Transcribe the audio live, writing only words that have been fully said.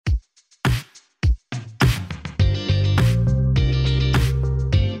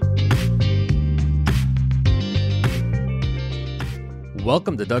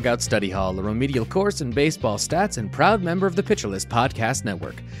Welcome to Dugout Study Hall, a remedial course in baseball stats and proud member of the Pitcher List Podcast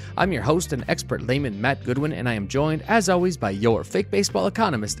Network. I'm your host and expert layman, Matt Goodwin, and I am joined, as always, by your fake baseball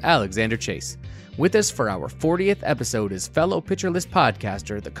economist, Alexander Chase. With us for our 40th episode is fellow Pitcher List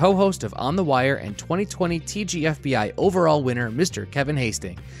podcaster, the co-host of On the Wire and 2020 TGFBI overall winner, Mr. Kevin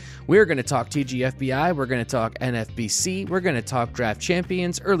Hasting. We're going to talk TGFBI, we're going to talk NFBC, we're going to talk draft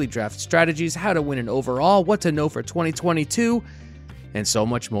champions, early draft strategies, how to win an overall, what to know for 2022, and so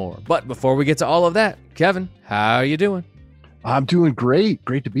much more. But before we get to all of that, Kevin, how are you doing? I'm doing great.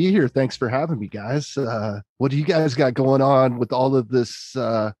 Great to be here. Thanks for having me, guys. What do you guys got going on with all of this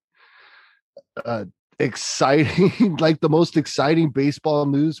exciting, like the most exciting baseball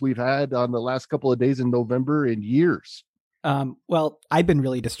news we've had on the last couple of days in November in years? Well, I've been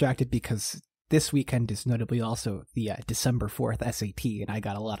really distracted because this weekend is notably also the December 4th SAT, and I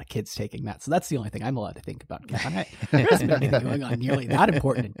got a lot of kids taking that. So that's the only thing I'm allowed to think about. There hasn't been anything going on nearly that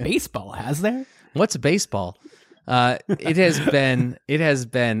important in baseball, has there? What's baseball? It has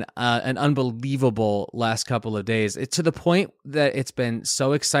been an unbelievable last couple of days. To the point that it's been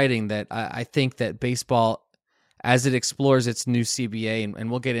so exciting that I think that baseball, as it explores its new CBA, and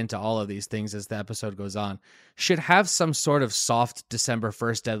we'll get into all of these things as the episode goes on, should have some sort of soft December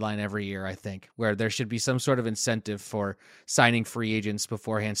 1st deadline every year, I think, where there should be some sort of incentive for signing free agents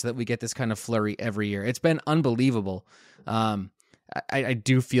beforehand so that we get this kind of flurry every year. It's been unbelievable. I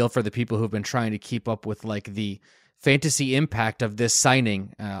do feel for the people who've been trying to keep up with like the fantasy impact of this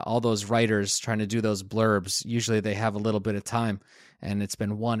signing. All those writers trying to do those blurbs, usually they have a little bit of time, and it's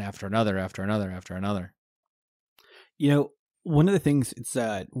been one after another, after another, after another. You know, one of the things it's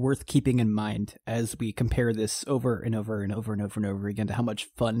worth keeping in mind as we compare this over and over and over and over and over again to how much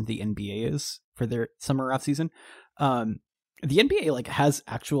fun the NBA is for their summer off season. The NBA has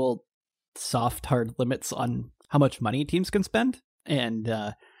actual soft, hard limits on how much money teams can spend. And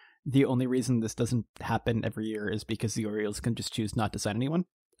the only reason this doesn't happen every year is because the Orioles can just choose not to sign anyone.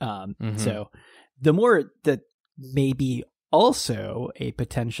 So the more that maybe also a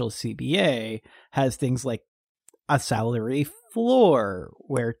potential CBA has things like a salary floor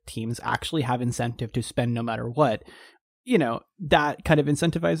where teams actually have incentive to spend no matter what, that kind of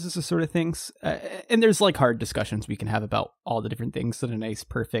incentivizes the sort of things. And there's hard discussions we can have about all the different things that a nice,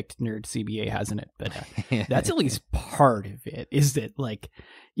 perfect nerd CBA has in it. But that's at least part of it, is that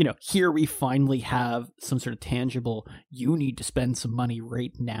here we finally have some sort of tangible, you need to spend some money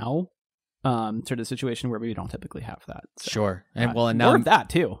right now sort of situation where we don't typically have that. So, sure. And now more of that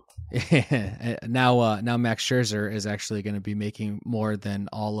too. now Max Scherzer is actually going to be making more than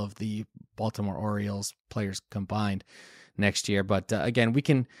all of the Baltimore Orioles players combined next year. But again, we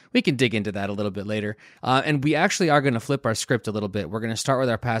can dig into that a little bit later. And we actually are going to flip our script a little bit. We're going to start with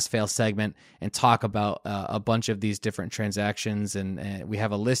our pass fail segment and talk about a bunch of these different transactions. And we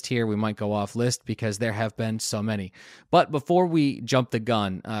have a list here. We might go off list because there have been so many. But before we jump the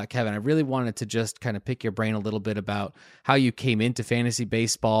gun, Kevin, I really wanted to just kind of pick your brain a little bit about how you came into fantasy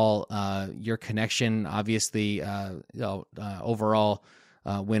baseball, your connection, obviously, overall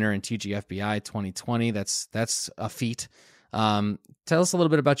winner in TGFBI 2020. That's a feat. Tell us a little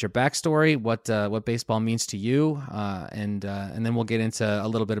bit about your backstory, what baseball means to you, and then we'll get into a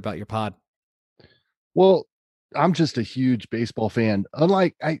little bit about your pod. Well, I'm just a huge baseball fan.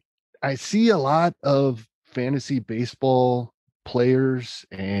 Unlike I see a lot of fantasy baseball players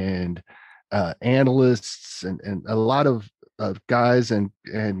and analysts and a lot of guys and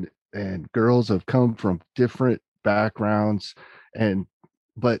girls have come from different backgrounds,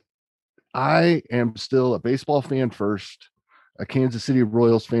 but I am still a baseball fan first, a Kansas City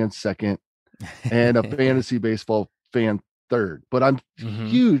Royals fan second, and a fantasy baseball fan third. But I'm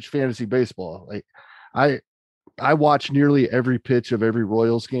huge fantasy baseball. I watch nearly every pitch of every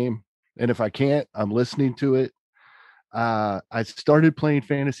Royals game, and if I can't, I'm listening to it. I started playing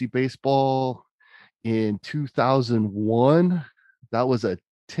fantasy baseball in 2001. That was a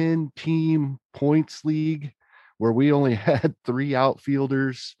 10-team points league where we only had 3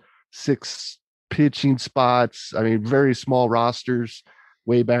 outfielders, 6 pitching spots. I mean, very small rosters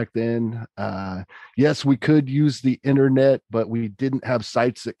way back then. Yes, we could use the internet, but we didn't have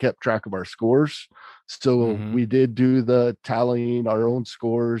sites that kept track of our scores. So we did do the tallying our own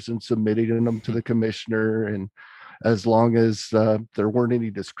scores and submitting them to the commissioner. And as long as there weren't any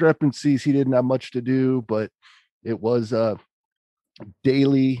discrepancies, he didn't have much to do, but it was a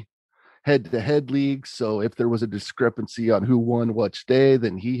daily head-to-head league. So if there was a discrepancy on who won which day,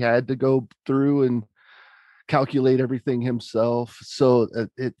 then he had to go through and calculate everything himself. So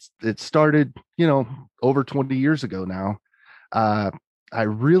it started, over 20 years ago now. I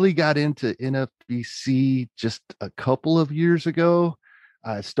really got into NFBC just a couple of years ago.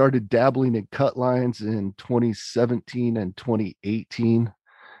 I started dabbling in cut lines in 2017 and 2018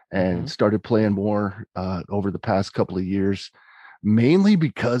 Mm-hmm. and started playing more over the past couple of years, mainly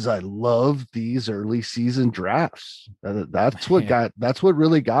because I love these early season drafts. That's what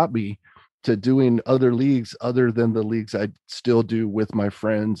really got me to doing other leagues other than the leagues I still do with my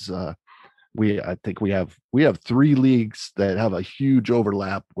friends. I think we have 3 leagues that have a huge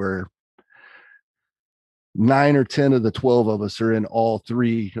overlap where 9 or 10 of the 12 of us are in all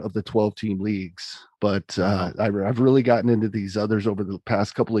 3 of the 12 team leagues. But Wow. I've really gotten into these others over the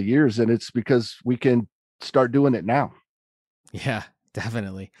past couple of years, and it's because we can start doing it now. Yeah,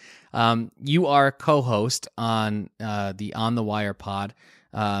 definitely. You are co-host on the On the Wire pod.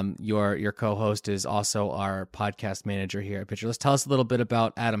 Your co-host is also our podcast manager here at Pitcher. Let's tell us a little bit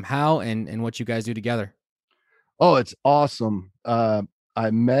about Adam Howe and what you guys do together. Oh, it's awesome. I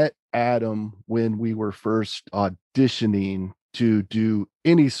met Adam when we were first auditioning to do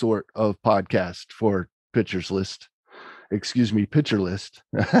any sort of podcast for Pitcher List.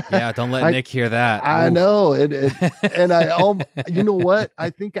 Yeah, don't let Nick hear that. I Ooh. know. And you know what? I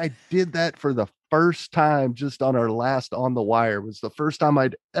think I did that for the first time just on our last On the Wire. It was the first time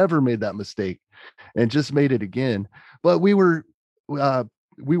I'd ever made that mistake and just made it again. But we were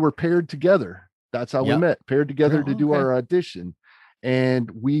paired together. That's how we met, paired together to do our audition. And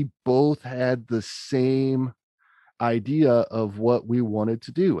we both had the same idea of what we wanted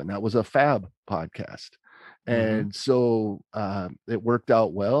to do. And that was a fab podcast. And so it worked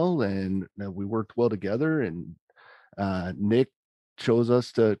out well, and we worked well together. And Nick chose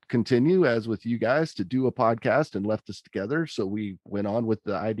us to continue, as with you guys, to do a podcast and left us together. So we went on with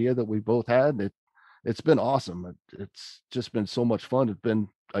the idea that we both had. It's been awesome. It's just been so much fun. It's been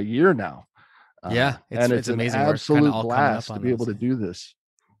a year now. Yeah, it's an amazing. absolute blast to be able to do this.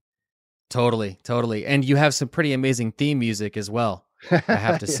 Totally. And you have some pretty amazing theme music as well, I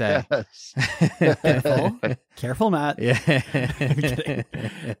have to say. Careful, Matt. Yeah.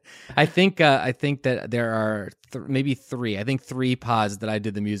 I think that there are maybe 3. I think 3 pods that I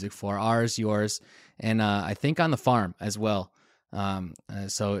did the music for. Ours, yours, and I think On the Farm as well.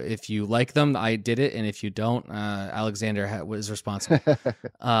 So if you like them, I did it, and if you don't, Alexander was responsible.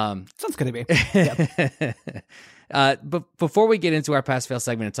 Sounds good to me. Yep. But before we get into our pass fail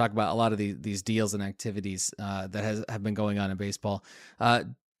segment and talk about a lot of these deals and activities that have been going on in baseball,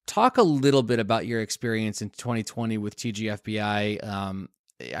 talk a little bit about your experience in 2020 with TGFBI.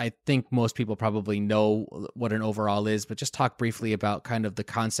 I think most people probably know what an overall is, but just talk briefly about kind of the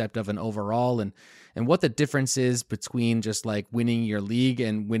concept of an overall and what the difference is between just like winning your league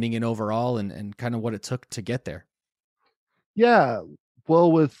and winning an overall and kind of what it took to get there. Yeah.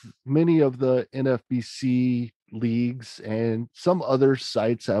 Well, with many of the NFBC leagues and some other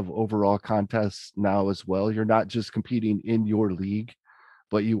sites have overall contests now as well. You're not just competing in your league,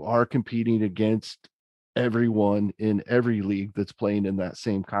 but you are competing against everyone in every league that's playing in that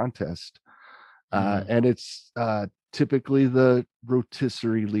same contest. And it's typically the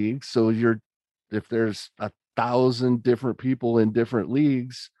rotisserie league. So if there's 1,000 different people in different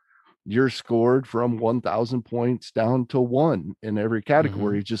leagues, you're scored from 1,000 points down to 1 in every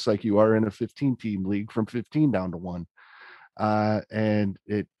category, just like you are in a 15 team league from 15 down to 1. And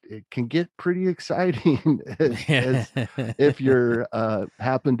it can get pretty exciting as if you're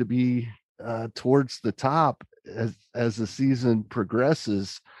happen to be towards the top as the season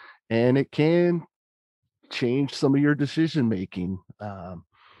progresses, and it can change some of your decision making.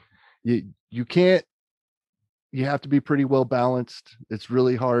 You have to be pretty well balanced. It's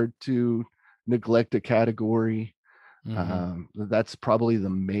really hard to neglect a category. That's probably the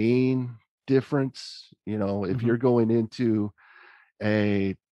main difference. If you're going into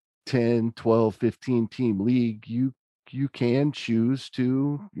a 10, 12, 15 team league, you can choose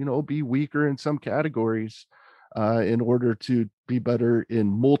to, be weaker in some categories in order to be better in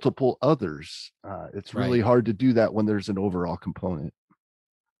multiple others. It's really hard to do that when there's an overall component.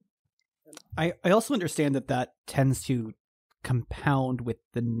 I also understand that tends to compound with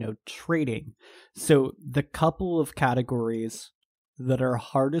the no trading. So the couple of categories that are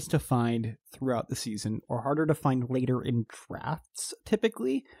hardest to find throughout the season or harder to find later in drafts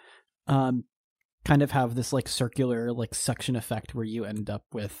typically kind of have this like circular like suction effect where you end up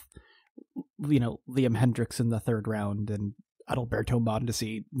with Liam Hendricks in the 3rd round and Adalberto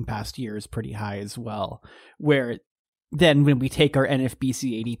Mondesi in past years pretty high as well, where then when we take our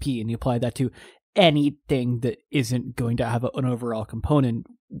NFBC ADP and you apply that to anything that isn't going to have an overall component,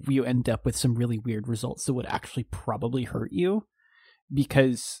 you end up with some really weird results that would actually probably hurt you,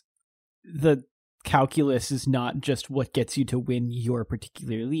 because the calculus is not just what gets you to win your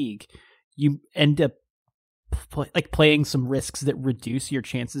particular league. You end up playing some risks that reduce your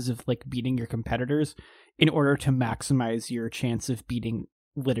chances of like beating your competitors in order to maximize your chance of beating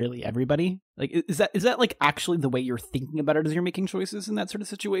literally everybody? Like, is that like actually the way you're thinking about it as you're making choices in that sort of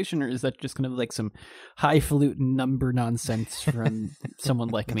situation, or is that just kind of like some highfalutin number nonsense from someone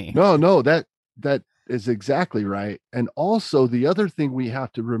like me? No, that is exactly right. And also the other thing we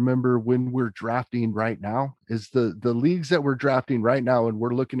have to remember when we're drafting right now is the leagues that we're drafting right now, and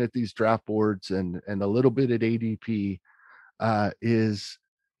we're looking at these draft boards and a little bit at ADP, is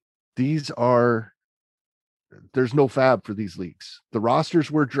there's no fab for these leagues. The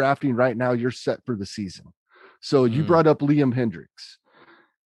rosters we're drafting right now, you're set for the season. So you brought up Liam Hendricks.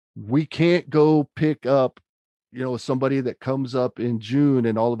 We can't go pick up, somebody that comes up in June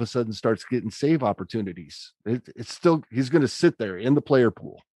and all of a sudden starts getting save opportunities. It's still, he's going to sit there in the player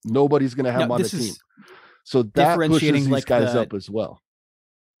pool. Nobody's going to have him on the team. So that pushes these guys up as well.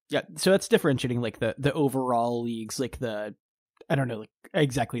 Yeah. So that's differentiating like the overall leagues, like I don't know like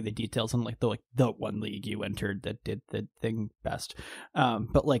exactly the details on like the one league you entered that did the thing best.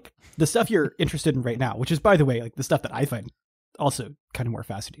 But like the stuff you're interested in right now, which is, by the way, like the stuff that I find also kind of more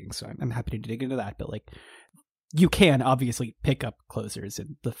fascinating. So I'm happy to dig into that. But like, you can obviously pick up closers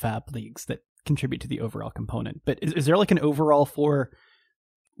in the fab leagues that contribute to the overall component. But is there like an overall for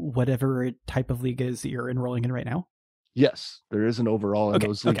whatever type of league it is that you're enrolling in right now? Yes, there is an overall in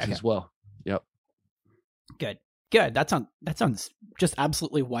those leagues as well. Yep. Good. That sounds just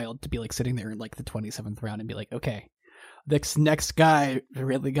absolutely wild to be like sitting there in like the 27th round and be like, okay, this next guy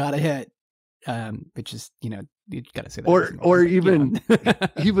really got a hit. Which is, you got to say that. Or even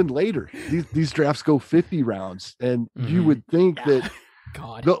even later, these drafts go 50 rounds, and you would think that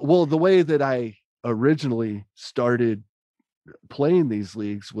the way that I originally started playing these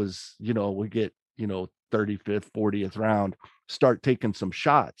leagues was, we get 35th, 40th round, start taking some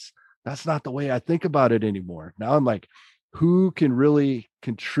shots. That's not the way I think about it anymore. Now I'm like, who can really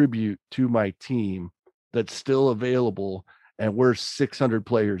contribute to my team that's still available, and we're 600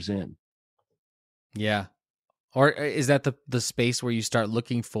 players in. Yeah. Or is that the space where you start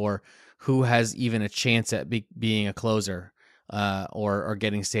looking for who has even a chance at being a closer or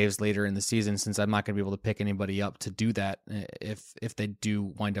getting saves later in the season, since I'm not going to be able to pick anybody up to do that if they do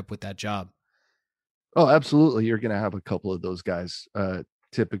wind up with that job? Oh, absolutely. You're going to have a couple of those guys.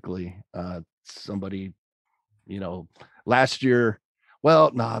 Typically, somebody, last year,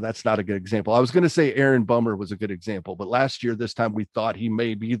 that's not a good example. I was going to say Aaron Bummer was a good example, but last year, this time we thought he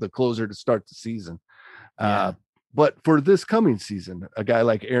may be the closer to start the season. Yeah. But for this coming season, a guy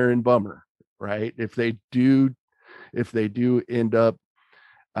like Aaron Bummer, right? If they do end up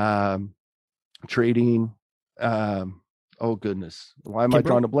trading, oh goodness, why am I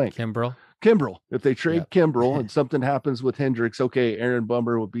drawing a blank? Kimbrel. If they trade Kimbrel and something happens with Hendricks, okay, Aaron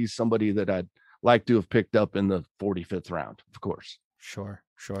Bummer would be somebody that I'd like to have picked up in the 45th round, of course. Sure.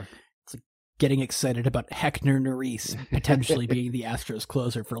 It's like getting excited about Hector Neris potentially being the Astros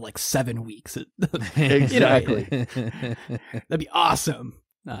closer for like 7 weeks. Exactly. That'd be awesome.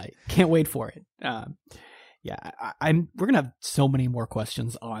 Can't wait for it. We're gonna have so many more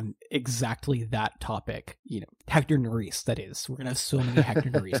questions on exactly that topic. Hector Neris, that is. We're gonna have so many Hector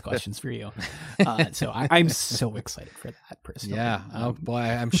Neris questions for you. So I'm so excited for that personally. Yeah. Oh boy,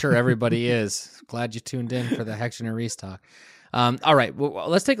 I'm sure everybody is. Glad you tuned in for the Hector Neris talk. All right, well,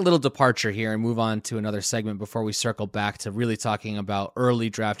 let's take a little departure here and move on to another segment before we circle back to really talking about early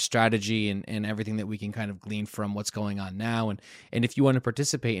draft strategy and everything that we can kind of glean from what's going on now. And if you want to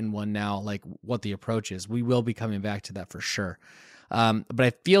participate in one now, like what the approach is, we will be coming back to that for sure. But I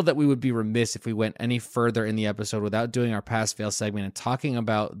feel that we would be remiss if we went any further in the episode without doing our pass-fail segment and talking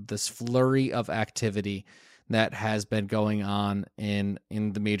about this flurry of activity that has been going on in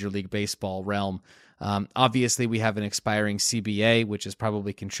the Major League Baseball realm. Obviously, we have an expiring CBA, which is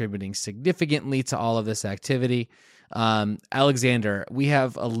probably contributing significantly to all of this activity. Alexander, we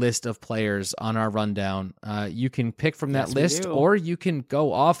have a list of players on our rundown. You can pick from that list, or you can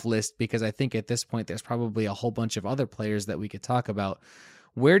go off list, because I think at this point there's probably a whole bunch of other players that we could talk about.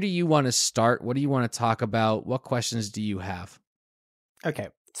 Where do you want to start? What do you want to talk about? What questions do you have? Okay,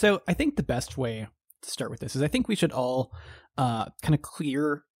 so I think the best way to start with this is I think we should all kind of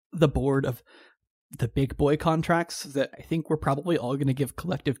clear the board of the big boy contracts that I think we're probably all going to give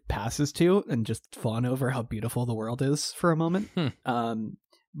collective passes to and just fawn over how beautiful the world is for a moment.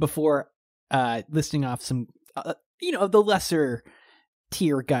 Before listing off some, the lesser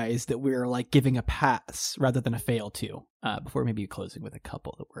tier guys that we're like giving a pass rather than a fail to, before maybe closing with a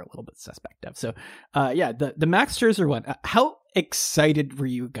couple that we're a little bit suspect of. So, the Max Scherzer one, how excited were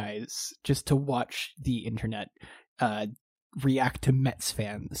you guys just to watch the internet react to Mets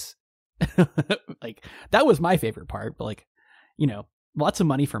fans Like, that was my favorite part, but like, lots of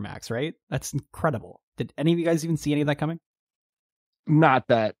money for Max, right? That's incredible. Did any of you guys even see any of that coming? Not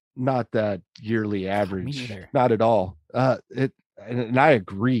that yearly Me average, neither. not at all. And I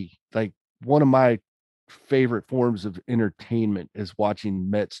agree. Like, one of my favorite forms of entertainment is watching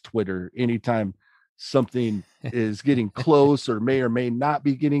Mets Twitter. Anytime something is getting close or may not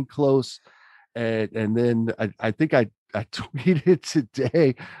be getting close, and then I think I tweeted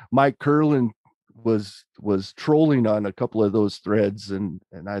today, Mike Curlin was trolling on a couple of those threads, and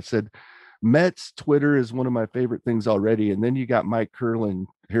I said, Mets Twitter is one of my favorite things already, and then you got Mike Curlin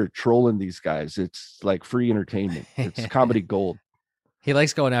here trolling these guys. It's like free entertainment. It's comedy gold. He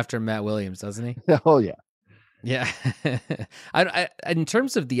likes going after Matt Williams, doesn't he? Oh yeah. Yeah. I in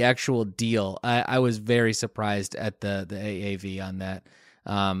terms of the actual deal, I was very surprised at the AAV on that.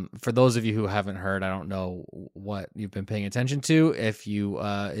 For those of you who haven't heard, I don't know what you've been paying attention to if you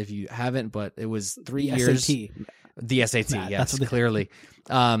haven't, but it was 3 years. SAT. The SAT, Nah, yes, that's clearly.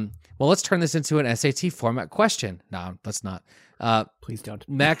 Well, let's turn this into an SAT format question. No, let's not. Please don't.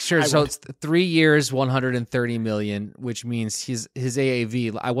 Max Scherzer, so it's 3 years, $130 million, which means his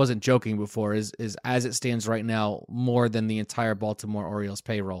AAV, I wasn't joking before, is as it stands right now more than the entire Baltimore Orioles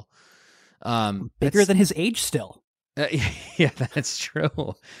payroll. Bigger than his age still. Yeah, that's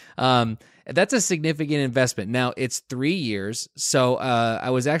true. That's a significant investment. Now, it's 3 years. So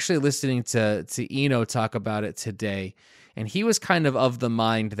I was actually listening to Eno talk about it today, and he was kind of the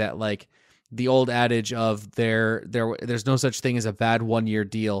mind that, like, the old adage of there's no such thing as a bad 1 year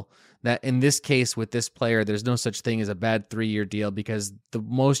deal, that in this case with this player, there's no such thing as a bad 3 year deal, because the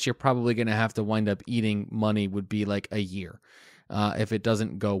most you're probably going to have to wind up eating money would be like a year if it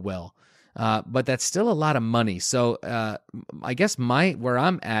doesn't go well. But that's still a lot of money. So I guess where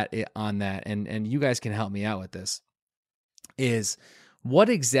I'm at on that, and you guys can help me out with this, is what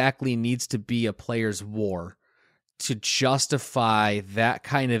exactly needs to be a player's WAR to justify that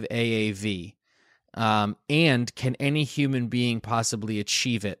kind of AAV? And can any human being possibly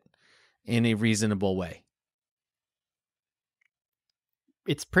achieve it in a reasonable way?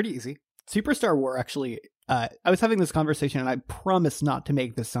 It's pretty easy. Superstar WAR, actually, I was having this conversation, and I promise not to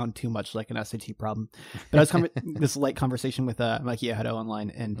make this sound too much like an SAT problem, but I was this light conversation with Mikey Ahedo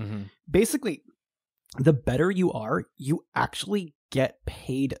online, and basically, the better you are, you actually get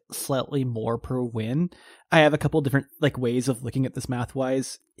paid slightly more per win. I have a couple different ways of looking at this math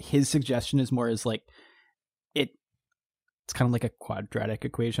wise. His suggestion is more as it's kind of like a quadratic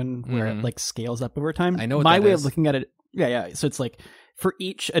equation where it scales up over time. I know what my that way is. of looking at it. Yeah. So it's like, for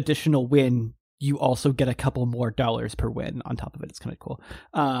each additional win, you also get a couple more dollars per win on top of it. It's kind of cool.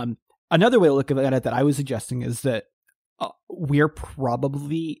 Another way to look at it that I was suggesting is that we're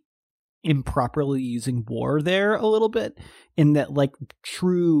probably improperly using WAR there a little bit, in that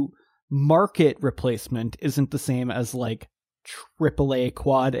true market replacement isn't the same as AAA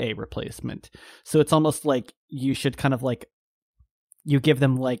quad A replacement. So it's almost like you should kind of you give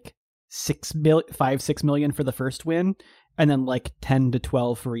them 6 million for the first win, and then 10 to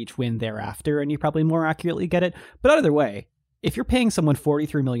 12 for each win thereafter, and you probably more accurately get it. But either way, if you're paying someone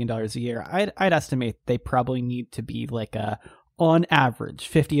 $43 million a year, I'd estimate they probably need to be on average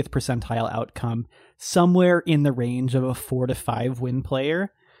 50th percentile outcome, somewhere in the range of a 4 to 5 win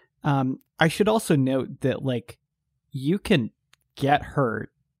player. I should also note that you can get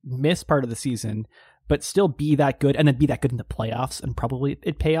hurt, miss part of the season, but still be that good, and then be that good in the playoffs, and probably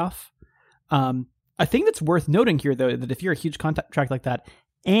it'd pay off. A thing that's worth noting here, though, that if you're a huge contract like that,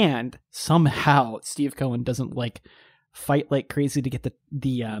 and somehow Steve Cohen doesn't fight like crazy to get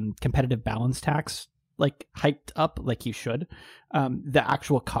the competitive balance tax hiked up like you should, the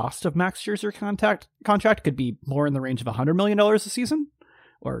actual cost of Max Scherzer contract could be more in the range of $100 million a season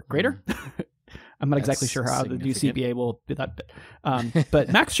or greater. I'm not exactly sure how the new CBA will do that,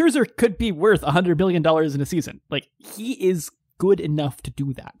 but Max Scherzer could be worth $100 million in a season. He is good enough to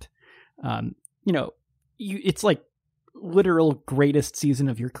do that. It's literal greatest season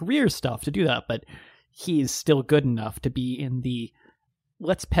of your career stuff to do that, but he's still good enough to be in the,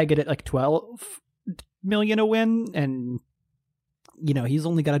 let's peg it at 12 million a win, and he's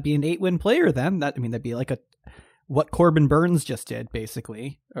only got to be an 8-win player then. That'd be what Corbin Burns just did,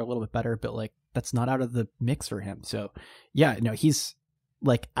 basically, or a little bit better, but that's not out of the mix for him. So yeah, he's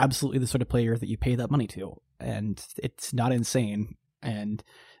absolutely the sort of player that you pay that money to, and it's not insane. And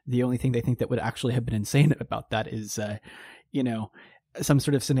the only thing they think that would actually have been insane about that is, some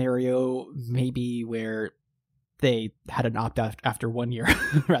sort of scenario maybe where they had an opt-out after 1 year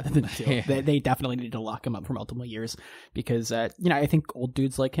rather than 2. Yeah. They definitely need to lock him up for multiple years, because, I think old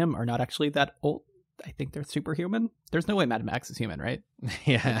dudes like him are not actually that I think they're superhuman. There's no way Mad Max is human, right?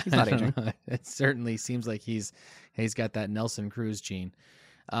 Yeah, He's not aging. It certainly seems like he's got that Nelson Cruz gene.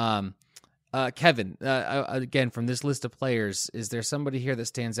 Kevin, again, from this list of players, is there somebody here that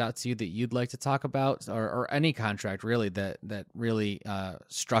stands out to you that you'd like to talk about, or any contract really that really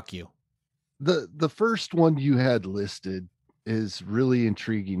struck you? The first one you had listed is really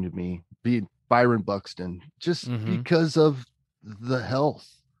intriguing to me, being Byron Buxton, just because of the health.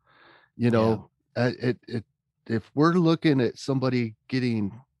 If we're looking at somebody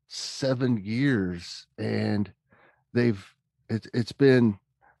getting 7 years and it's been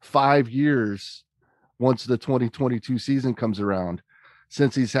 5 years once the 2022 season comes around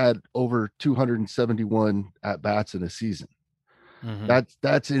since he's had over 271 at bats in a season.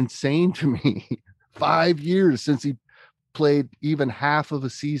 That's insane to me. 5 years since he played even half of a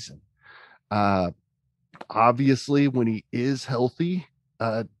season. Obviously when he is healthy,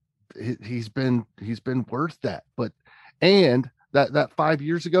 he's been worth that, and that 5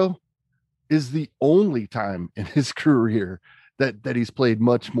 years ago is the only time in his career that he's played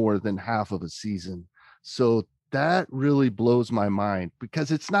much more than half of a season. So that really blows my mind,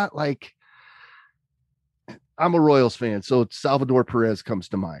 because it's not like, I'm a Royals fan, so Salvador Perez comes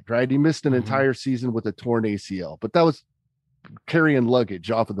to mind, right? He missed an entire season with a torn ACL, but that was carrying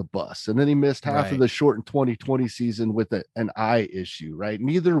luggage off of the bus. And then he missed half of the shortened 2020 season with an eye issue, right?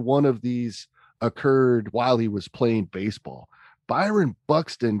 Neither one of these occurred while he was playing baseball. Byron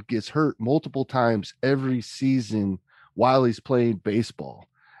Buxton gets hurt multiple times every season while he's playing baseball.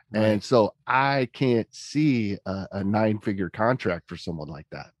 Right. And so I can't see a 9-figure contract for someone like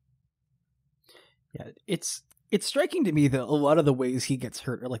that. Yeah, it's striking to me that a lot of the ways he gets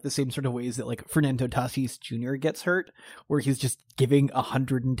hurt are like the same sort of ways that like Fernando Tatis Jr. gets hurt, where he's just giving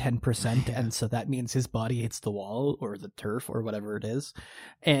 110%. And so that means his body hits the wall or the turf or whatever it is.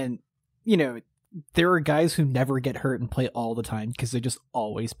 And, there are guys who never get hurt and play all the time because they just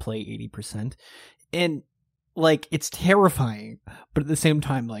always play 80%. And like, it's terrifying. But at the same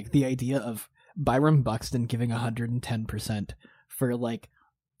time, like the idea of Byron Buxton giving 110% for like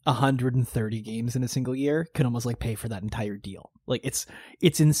 130 games in a single year could almost like pay for that entire deal. Like it's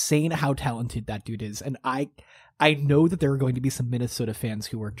insane how talented that dude is. And I know that there are going to be some Minnesota fans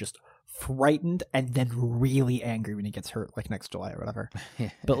who are just frightened and then really angry when he gets hurt, like next July or whatever.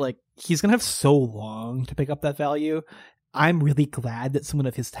 But like, he's gonna have so long to pick up that value. I'm really glad that someone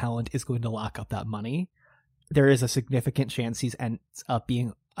of his talent is going to lock up that money. There is a significant chance he's ends up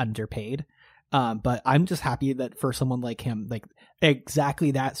being underpaid. But I'm just happy that for someone like him, like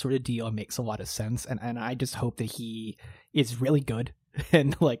exactly that sort of deal makes a lot of sense. And I just hope that he is really good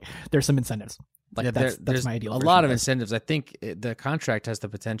and like there's some incentives. Like that's my ideal. A lot of incentives. I think the contract has the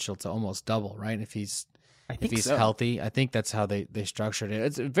potential to almost double, right? If he's healthy, I think that's how they structured it.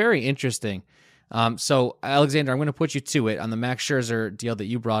 It's very interesting. So Alexander, I'm going to put you to it on the Max Scherzer deal that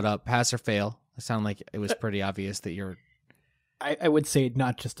you brought up. Pass or fail? It sounded like it was pretty obvious that you're. I would say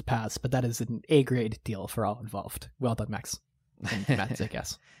not just a pass, but that is an A-grade deal for all involved. Well done, Max. And Matt's a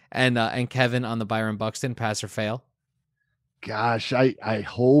guess. And Kevin on the Byron Buxton, pass or fail? Gosh, I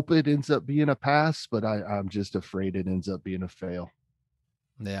hope it ends up being a pass, but I'm just afraid it ends up being a fail.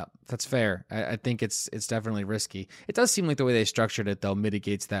 Yeah, that's fair. I think it's definitely risky. It does seem like the way they structured it, though,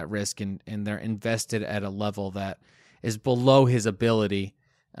 mitigates that risk, and they're invested at a level that is below his ability,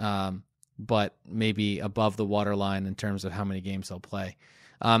 but maybe above the waterline in terms of how many games he'll play.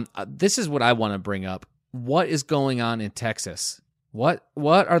 This is what I want to bring up. What is going on in Texas? What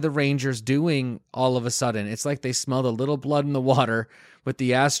are the Rangers doing all of a sudden? It's like they smelled a little blood in the water with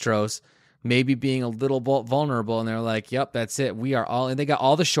the Astros, maybe being a little vulnerable, and they're like, "Yep, that's it. We are all." And they got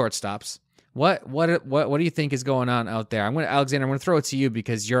all the shortstops. What do you think is going on out there? Alexander, I'm going to throw it to you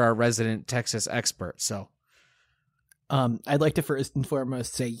because you're our resident Texas expert. So, I'd like to first and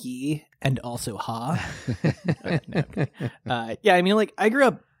foremost say ye and also ha. Yeah, I mean, like I grew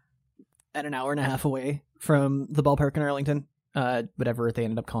up at an hour and a half away from the ballpark in Arlington. Whatever they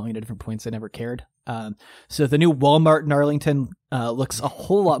ended up calling it at different points, I never cared. So the new Walmart in Arlington looks a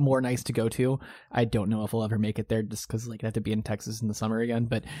whole lot more nice to go to. I don't know if I'll ever make it there just because like I have to be in Texas in the summer again,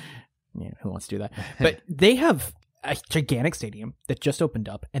 but who wants to do that? But they have a gigantic stadium that just opened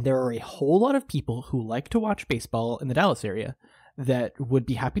up, and there are a whole lot of people who like to watch baseball in the Dallas area that would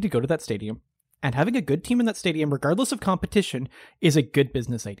be happy to go to that stadium, and having a good team in that stadium, regardless of competition, is a good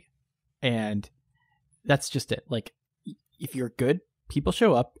business idea. And that's just it. Like, if you're good, people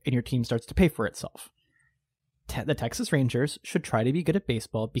show up and your team starts to pay for itself. The Texas Rangers should try to be good at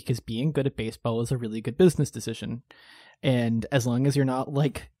baseball because being good at baseball is a really good business decision. And as long as you're not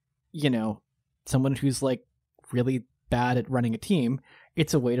like, someone who's like really bad at running a team,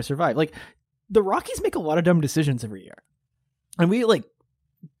 it's a way to survive. Like the Rockies make a lot of dumb decisions every year. And we like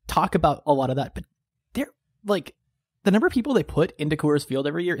talk about a lot of that, but they're like the number of people they put into Coors Field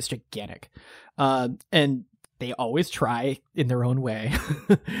every year is gigantic. And they always try in their own way.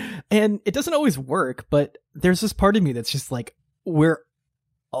 And it doesn't always work, but there's this part of me that's just like, we're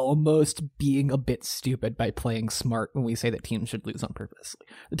almost being a bit stupid by playing smart when we say that teams should lose on purpose.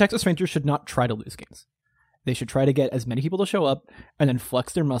 The Texas Rangers should not try to lose games. They should try to get as many people to show up and then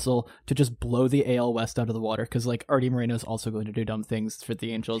flex their muscle to just blow the AL West out of the water. Because like Artie Moreno's also going to do dumb things for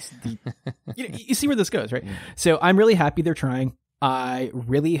the Angels. You see where this goes, right? Yeah. So I'm really happy they're trying. I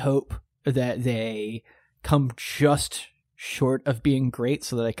really hope that they come just short of being great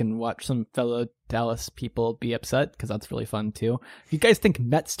so that I can watch some fellow Dallas people be upset, because that's really fun too. If you guys think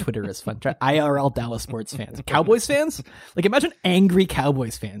Mets Twitter is fun, try IRL Dallas sports fans. Cowboys fans? Like imagine angry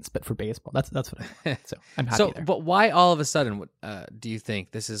Cowboys fans, but for baseball. That's what I want. So I'm happy there. But why all of a sudden do you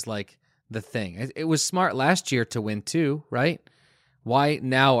think this is like the thing? It was smart last year to win too, right? Why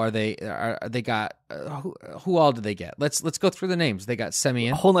now are they got who all did they get? Let's go through the names. They got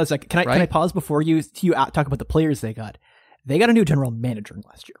Semien. Hold on a second. Can I pause before you talk about the players they got? They got a new general manager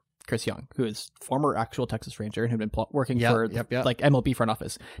last year, Chris Young, who is former actual Texas Ranger and had been working for like MLB front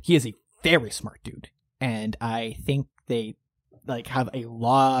office. He is a very smart dude, and I think they like have a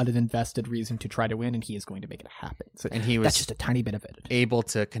lot of invested reason to try to win, and he is going to make it happen. So, and that's just a tiny bit of it. Able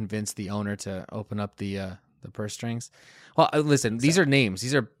to convince the owner to open up the purse strings. Well, listen, these are names.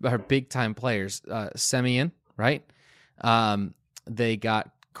 These are big time players. Semien, right? They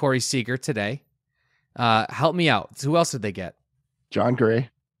got Corey Seager today. Help me out. Who else did they get? John Gray.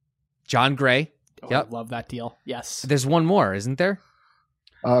 Oh, yep. I love that deal. Yes. There's one more, isn't there?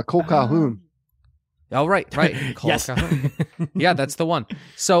 Cole Calhoun. Oh, right. Cole yes. Calhoun. Yeah, that's the one.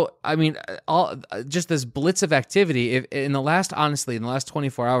 So, I mean, just this blitz of activity in the last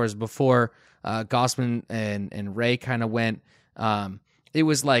 24 hours before Gausman and Ray kind of went, it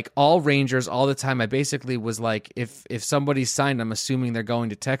was like all Rangers all the time. I basically was like, if somebody signed, I'm assuming they're going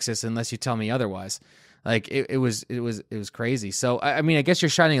to Texas unless you tell me otherwise. Like it was crazy. So I mean, I guess you're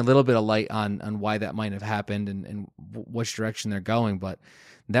shining a little bit of light on why that might have happened and which direction they're going. But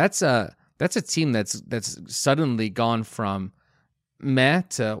that's a team that's suddenly gone from meh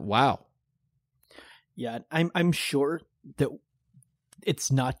to wow. Yeah, I'm sure that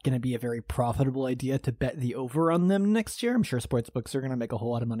it's not going to be a very profitable idea to bet the over on them next year. I'm sure sports books are going to make a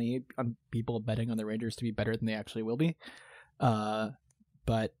whole lot of money on people betting on the Rangers to be better than they actually will be.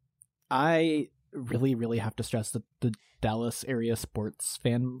 But I really, really have to stress that the Dallas area sports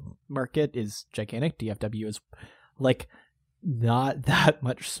fan market is gigantic. DFW is like not that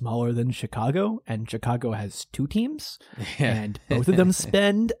much smaller than Chicago, and Chicago has 2 teams, and both of them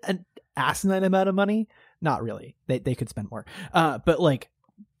spend an asinine amount of money. Not really. They could spend more. But like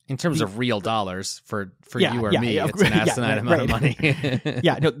in terms of real dollars for you or me, it's an asinine amount of money.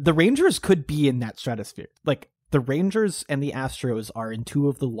 Yeah, no, the Rangers could be in that stratosphere. Like the Rangers and the Astros are in 2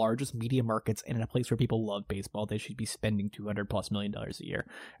 of the largest media markets and in a place where people love baseball. They should be spending $200+ million a year.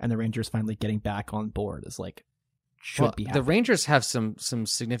 And the Rangers finally getting back on board is like should be happening. The Rangers have some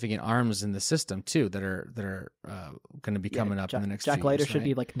significant arms in the system too that are going to be coming up in the next. Jack Leiter years, should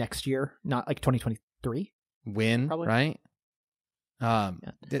be like next year, not like 2023. Win probably. Right.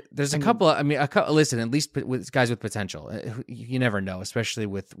 There's a couple. Listen, at least with guys with potential, you never know, especially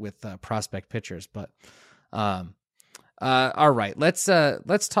with prospect pitchers. But all right, let's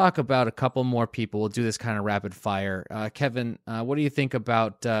talk about a couple more people. We'll do this kind of rapid fire. Kevin, what do you think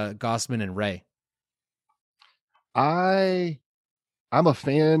about Gausman and Ray? I'm a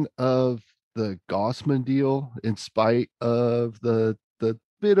fan of the Gausman deal, in spite of the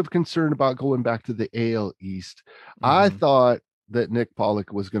bit of concern about going back to the AL East. Mm-hmm. I thought that Nick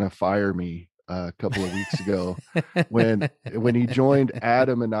Pollock was going to fire me a couple of weeks ago when he joined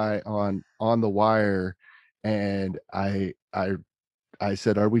Adam and I on the wire, and I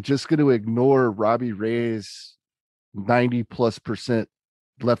said, are we just going to ignore Robbie Ray's 90+%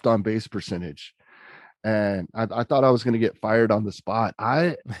 left on base percentage? And I thought I was going to get fired on the spot.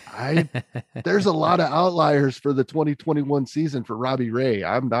 There's a lot of outliers for the 2021 season for Robbie Ray.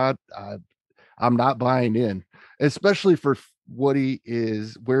 I'm not buying in, especially for where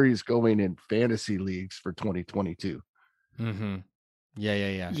he's going in fantasy leagues for 2022. Mm-hmm.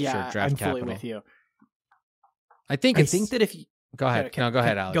 Yeah. Sure, draft I'm capital. fully with you. I think that if you go ahead, go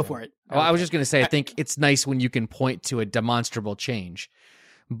ahead, Alex. Go for it. I was just going to say, I think it's nice when you can point to a demonstrable change.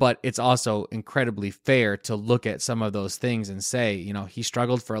 But it's also incredibly fair to look at some of those things and say, he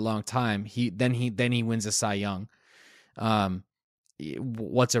struggled for a long time. Then he wins a Cy Young.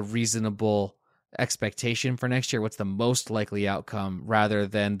 What's a reasonable expectation for next year? What's the most likely outcome rather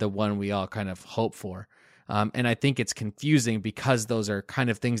than the one we all kind of hope for? And I think it's confusing because those are kind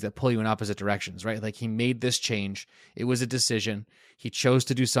of things that pull you in opposite directions, right? Like he made this change. It was a decision. He chose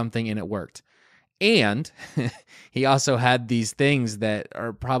to do something and it worked. And he also had these things that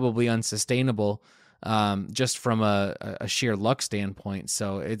are probably unsustainable just from a sheer luck standpoint.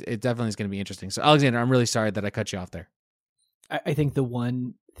 So it definitely is going to be interesting. So Alexander, I'm really sorry that I cut you off there. I think the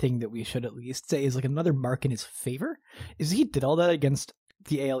one thing that we should at least say is like another mark in his favor is he did all that against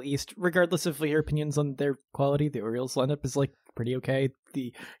the AL East, regardless of your opinions on their quality. The Orioles lineup is like pretty okay.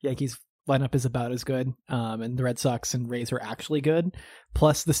 The Yankees lineup is about as good. And the Red Sox and Rays were actually good.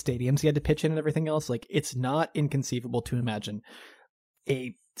 Plus the stadiums he had to pitch in and everything else. Like it's not inconceivable to imagine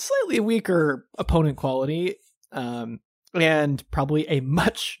a slightly weaker opponent quality, and probably a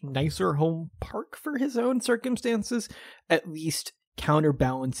much nicer home park for his own circumstances, at least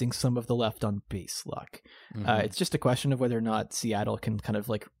counterbalancing some of the left on base luck. It's just a question of whether or not Seattle can kind of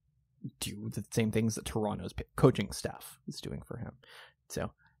like do the same things that Toronto's coaching staff is doing for him.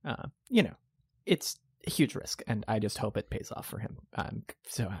 So, it's a huge risk, and I just hope it pays off for him. I'm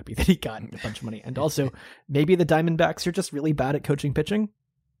so happy that he got a bunch of money. And also, maybe the Diamondbacks are just really bad at coaching pitching.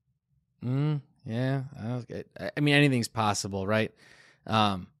 Yeah. I mean, anything's possible, right?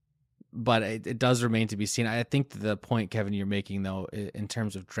 But it does remain to be seen. I think the point, Kevin, you're making, though, in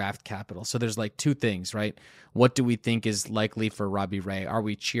terms of draft capital. So there's like two things, right? What do we think is likely for Robbie Ray? Are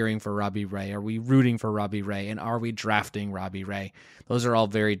we cheering for Robbie Ray? Are we rooting for Robbie Ray? And are we drafting Robbie Ray? Those are all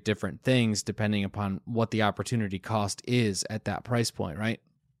very different things depending upon what the opportunity cost is at that price point, right?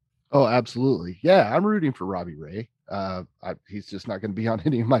 Oh, absolutely. Yeah, I'm rooting for Robbie Ray. He's just not going to be on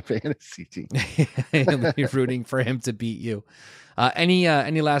any of my fantasy teams. You're rooting for him to beat you.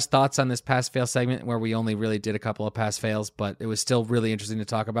 Any last thoughts on this pass fail segment where we only really did a couple of pass fails, but it was still really interesting to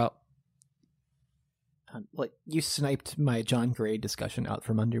talk about? Like you sniped my John Gray discussion out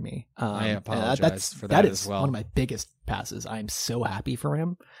from under me. I apologize for that as well. One of my biggest passes. I'm so happy for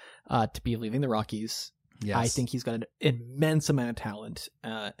him to be leaving the Rockies. Yes. I think he's got an immense amount of talent,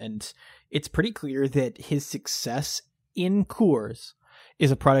 and it's pretty clear that his success in Coors is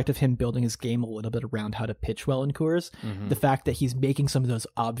a product of him building his game a little bit around how to pitch well in Coors. The fact that he's making some of those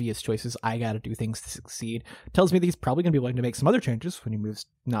obvious choices, I got to do things to succeed, tells me that he's probably going to be willing to make some other changes when he moves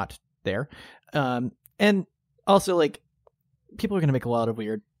not there. And also, like, people are going to make a lot of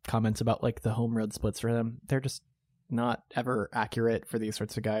weird comments about, like, the home road splits for them. They're just not ever accurate for these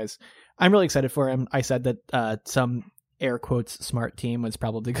sorts of guys. I'm really excited for him. I said that some air quotes smart team was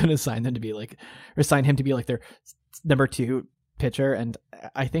probably going to sign him to be like their number 2 pitcher, and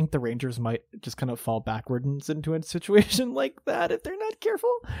I think the Rangers might just kind of fall backwards into a situation like that if they're not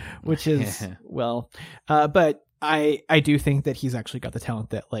careful, which is but I do think that he's actually got the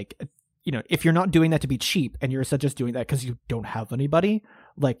talent that, like, if you're not doing that to be cheap and you're just doing that because you don't have anybody,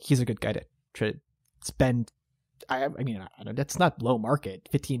 like, he's a good guy to spend. I mean, that's not low market.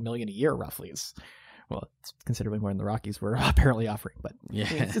 $15 million a year roughly is, well, it's considerably more than the Rockies were apparently offering, but yeah,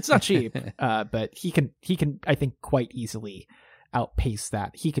 I mean, it's not cheap. But he can, I think, quite easily outpace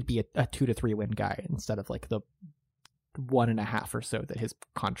that. He could be a 2 to 3 win guy instead of like the 1.5 or so that his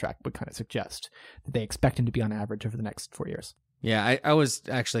contract would kind of suggest that they expect him to be on average over the next 4 years. Yeah, I was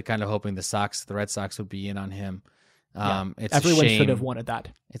actually kind of hoping the Red Sox would be in on him. Everyone should have wanted that.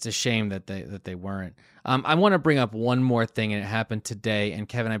 It's a shame that they weren't. I want to bring up one more thing, and it happened today. And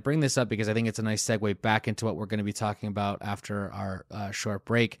Kevin, I bring this up because I think it's a nice segue back into what we're going to be talking about after our short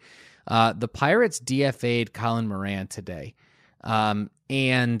break. The Pirates DFA'd Colin Moran today.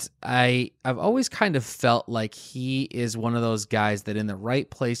 And I've always kind of felt like he is one of those guys that in the right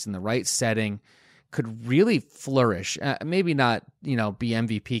place, in the right setting, could really flourish. Maybe not, be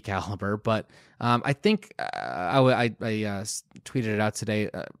MVP caliber, but I think I tweeted it out today,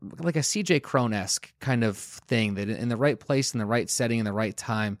 like a CJ Cron-esque kind of thing, that in the right place, in the right setting, in the right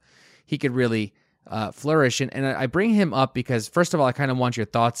time, he could really flourish. And I bring him up because, first of all, I kind of want your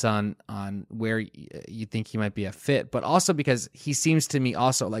thoughts on where you think he might be a fit, but also because he seems to me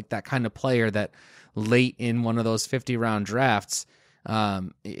also like that kind of player that late in one of those 50-round drafts,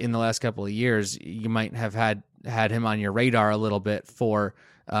 in the last couple of years, you might have had him on your radar a little bit for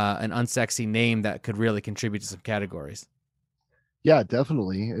an unsexy name that could really contribute to some categories. Yeah,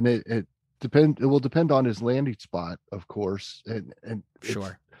 definitely. And it will depend on his landing spot, of course. And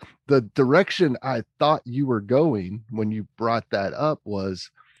sure. The direction I thought you were going when you brought that up was,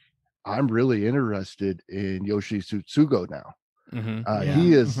 I'm really interested in Yoshi Tsutsugo now.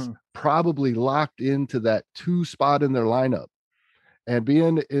 He is probably locked into that 2 spot in their lineup. And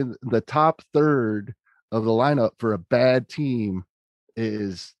being in the top third of the lineup for a bad team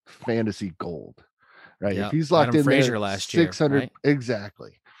is fantasy gold, right? If Yep. he's locked Adam in there, Frazier last year, 600, right?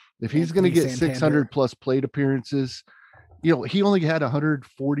 exactly. If he's going to Anthony get Santander. 600 plus plate appearances, he only had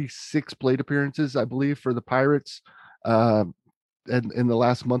 146 plate appearances, I believe, for the Pirates. And in the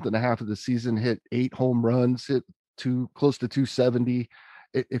last month and a half of the season, hit 8 home runs, hit close to 270.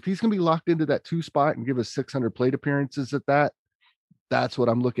 If he's going to be locked into that 2 spot and give us 600 plate appearances at that, that's what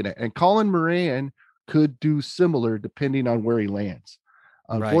I'm looking at. And Colin Moran could do similar depending on where he lands.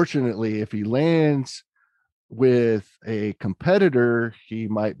 Unfortunately, if he lands with a competitor, he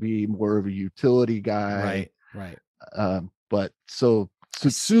might be more of a utility guy. Right. But so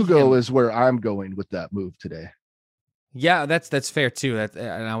Tsutsugo is where I'm going with that move today. Yeah, that's fair too.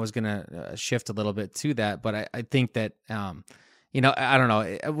 And I was gonna shift a little bit to that, but I think that I don't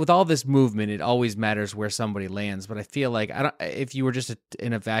know. With all this movement, it always matters where somebody lands. But I feel like if you were just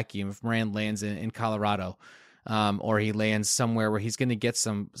in a vacuum, if Moran lands in Colorado, or he lands somewhere where he's going to get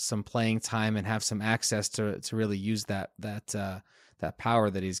some playing time and have some access to really use that power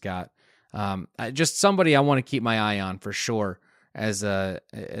that he's got, just somebody I want to keep my eye on for sure. As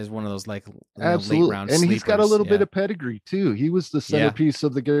one of those Absolutely, late round and sleepers. He's got a little bit of pedigree too. He was the centerpiece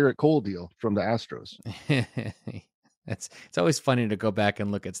of the Garrett Cole deal from the Astros. It's always funny to go back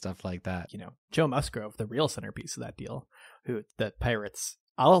and look at stuff like that. Joe Musgrove, the real centerpiece of that deal, who the Pirates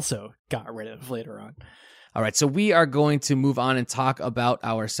also got rid of later on. All right, so we are going to move on and talk about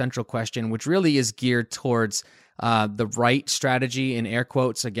our central question, which really is geared towards the right strategy, in air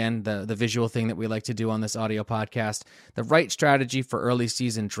quotes, again, the visual thing that we like to do on this audio podcast, the right strategy for early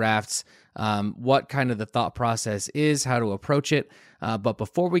season drafts, what kind of the thought process is, how to approach it. But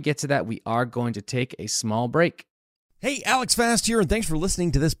before we get to that, we are going to take a small break. Hey, Alex Fast here, and thanks for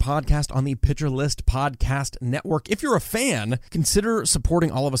listening to this podcast on the Pitcher List Podcast Network. If you're a fan, consider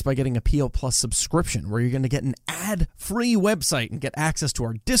supporting all of us by getting a PL Plus subscription, where you're going to get an ad-free website and get access to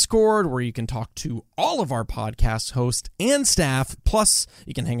our Discord, where you can talk to all of our podcast hosts and staff. Plus,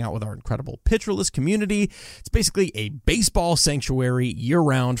 you can hang out with our incredible Pitcher List community. It's basically a baseball sanctuary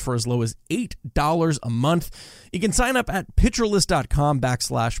year-round for as low as $8 a month. You can sign up at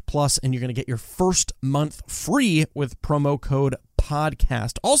pitcherlist.com/plus, and you're going to get your first month free with promo code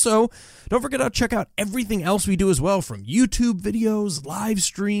podcast. Also, don't forget to check out everything else we do as well, from YouTube videos, live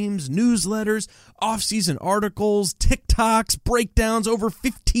streams, newsletters, off-season articles, TikToks, breakdowns, over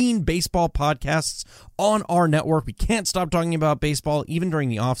 15 baseball podcasts on our network. We can't stop talking about baseball even during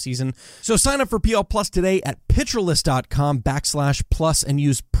the off-season. So sign up for PL Plus today at pitcherlist.com/plus and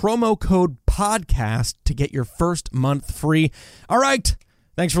use promo code podcast to get your first month free. All right.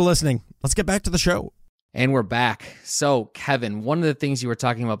 Thanks for listening. Let's get back to the show. And we're back. So, Kevin, one of the things you were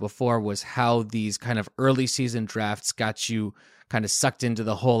talking about before was how these kind of early season drafts got you kind of sucked into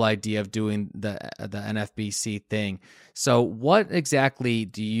the whole idea of doing the NFBC thing. So what exactly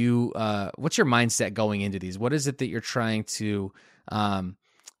do you, what's your mindset going into these? What is it that you're trying to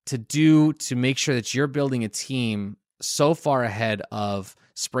do to make sure that you're building a team so far ahead of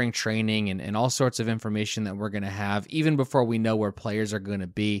spring training and all sorts of information that we're going to have, even before we know where players are going to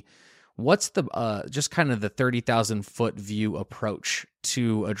be? What's the just kind of the 30,000 foot view approach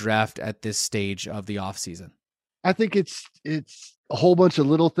to a draft at this stage of the offseason? I think it's a whole bunch of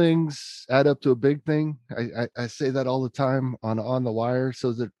little things add up to a big thing. I say that all the time on the wire.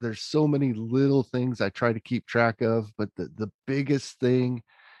 So that there's so many little things I try to keep track of, but the biggest thing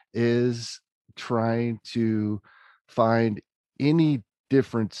is trying to find any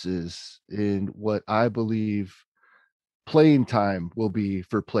differences in what I believe playing time will be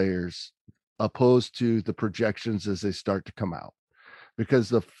for players opposed to the projections as they start to come out. Because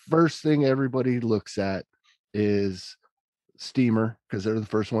the first thing everybody looks at is Steamer, because they're the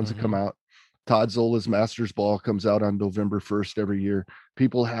first ones to come out. Todd Zola's Masters Ball comes out on November 1st every year.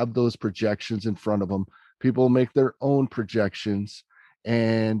 People have those projections in front of them. People make their own projections,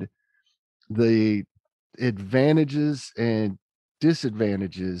 and the advantages and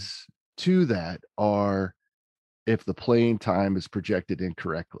disadvantages to that are if the playing time is projected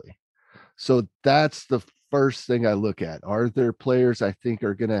incorrectly. So that's the first thing I look at. Are there players I think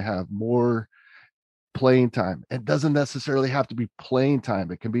are going to have more playing time? It doesn't necessarily have to be playing time.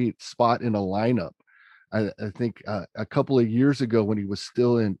 It can be spot in a lineup. I think a couple of years ago when he was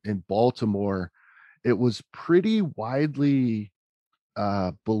still in Baltimore, it was pretty widely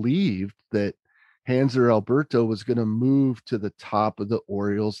believed that Hanser Alberto was going to move to the top of the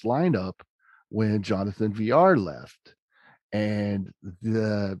Orioles lineup when Jonathan VR left, and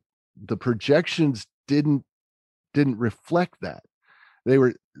the projections didn't reflect that.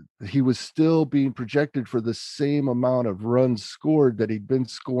 He was still being projected for the same amount of runs scored that he'd been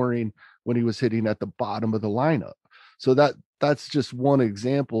scoring when he was hitting at the bottom of the lineup. So that's just one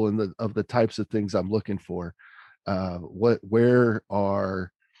example of the types of things I'm looking for. Where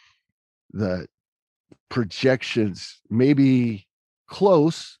are the projections, maybe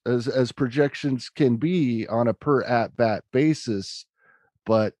close as projections can be on a per at bat basis,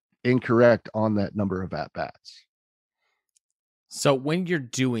 but incorrect on that number of at bats. So when you're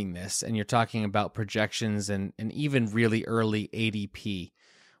doing this and you're talking about projections and even really early ADP,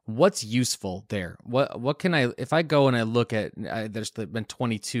 what's useful there? What can I, if I go and I look at, there's been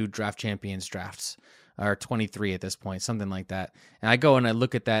 22 draft champions drafts, or 23 at this point, something like that, and I go and I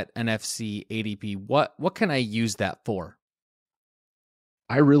look at that NFC ADP, what can I use that for?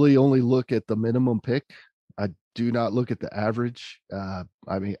 I really only look at the minimum pick. I do not look at the average.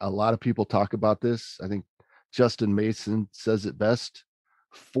 I mean, a lot of people talk about this. I think Justin Mason says it best.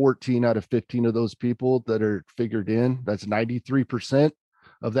 14 out of 15 of those people that are figured in, that's 93%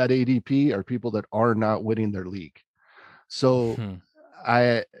 of that ADP, are people that are not winning their league. So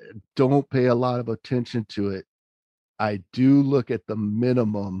I don't pay a lot of attention to it. I do look at the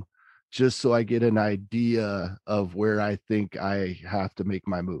minimum just so I get an idea of where I think I have to make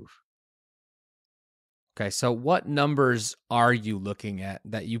my move. Okay, so what numbers are you looking at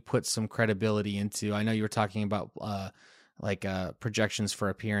that you put some credibility into? I know you were talking about projections for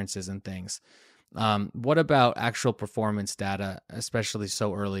appearances and things. What about actual performance data, especially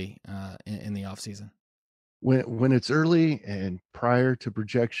so early in the offseason? When it's early and prior to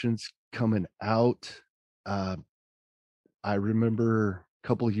projections coming out, I remember a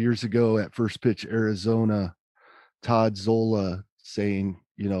couple of years ago at First Pitch Arizona, Todd Zola saying,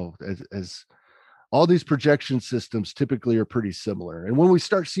 as all these projection systems typically are pretty similar. And when we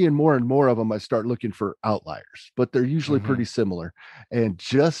start seeing more and more of them, I start looking for outliers, but they're usually pretty similar. And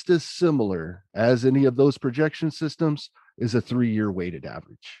just as similar as any of those projection systems is a 3-year weighted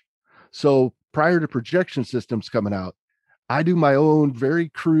average. So prior to projection systems coming out, I do my own very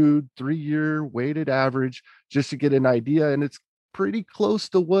crude 3-year weighted average just to get an idea. And it's pretty close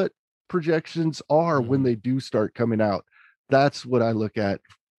to what projections are when they do start coming out. That's what I look at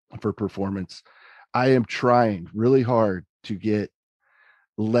for performance. I am trying really hard to get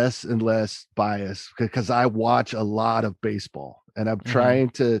less and less bias because I watch a lot of baseball, and I'm trying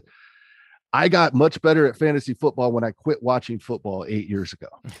to, I got much better at fantasy football when I quit watching football 8 years ago.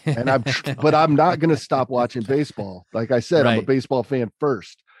 And but I'm not going to stop watching baseball. Like I said, I'm a baseball fan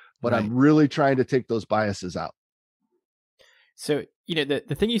first, but I'm really trying to take those biases out. So,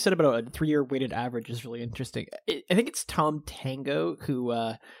 the thing you said about a 3-year weighted average is really interesting. I think it's Tom Tango who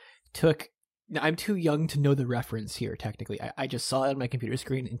took, now, I'm too young to know the reference here, technically. I just saw it on my computer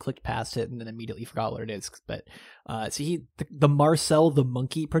screen and clicked past it and then immediately forgot what it is. But the Marcel the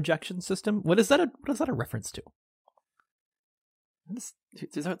Monkey projection system, what is that a reference to?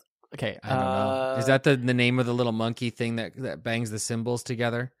 Okay. I don't know. Is that the name of the little monkey thing that bangs the cymbals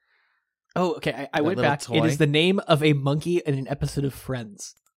together? Oh, okay. I went back. Toy? It is the name of a monkey in an episode of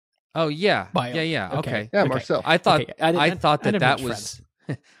Friends. Oh, yeah. Yeah. Okay. Yeah, Marcel. I thought that was...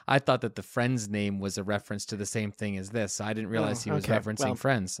 I thought that the Friends name was a reference to the same thing as this. I didn't realize he was referencing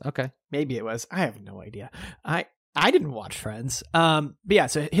Friends. Okay. Maybe it was. I have no idea. I didn't watch Friends. But yeah,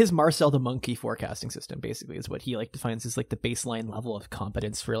 so his Marcel the Monkey forecasting system basically is what he defines as the baseline level of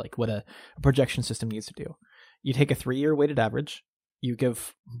competence for what a projection system needs to do. You take a 3-year weighted average, you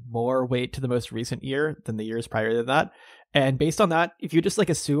give more weight to the most recent year than the years prior to that. And based on that, if you just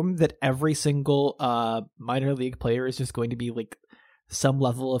assume that every single minor league player is just going to be some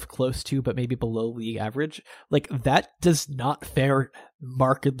level of close to, but maybe below league average, that does not fare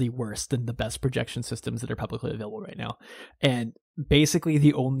markedly worse than the best projection systems that are publicly available right now. And basically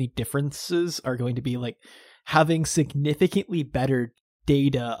the only differences are going to be having significantly better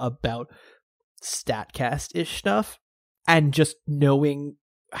data about StatCast-ish stuff and just knowing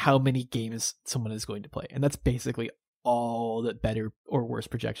how many games someone is going to play. And that's basically all that better or worse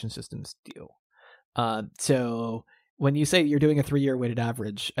projection systems do. So when you say you're doing a 3-year weighted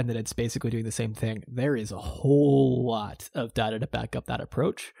average and that it's basically doing the same thing, there is a whole lot of data to back up that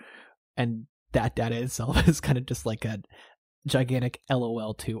approach. And that data itself is kind of just a gigantic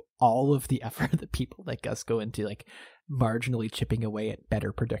LOL to all of the effort that people like us go into marginally chipping away at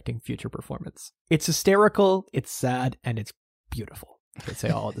better predicting future performance. It's hysterical, it's sad, and it's beautiful. I could say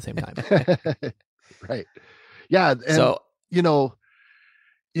all at the same time. Right. Yeah. And, so,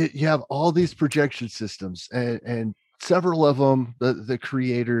 you have all these projection systems and several of them, the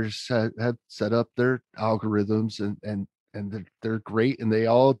creators have set up their algorithms and they're great, and they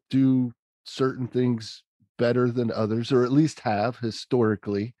all do certain things better than others, or at least have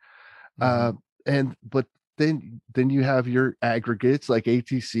historically. But then you have your aggregates like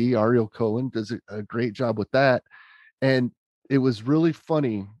ATC. Ariel Cohen does a great job with that. And it was really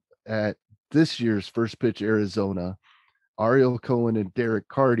funny at this year's First Pitch Arizona. Ariel Cohen and Derek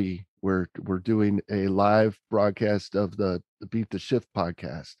Carty were doing a live broadcast of the Beat the Shift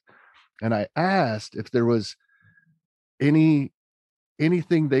podcast. And I asked if there was anything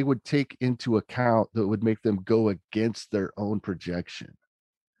they would take into account that would make them go against their own projection.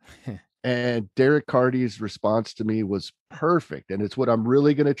 And Derek Carty's response to me was perfect. And it's what I'm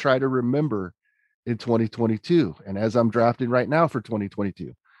really going to try to remember in 2022. And as I'm drafting right now for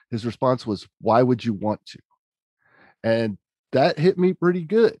 2022, his response was, "Why would you want to?" And that hit me pretty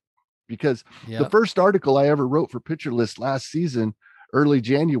good, because the first article I ever wrote for Pitcher List last season, early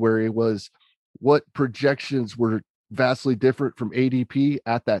January, was what projections were vastly different from ADP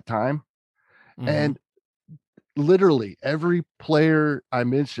at that time. Mm-hmm. And literally every player I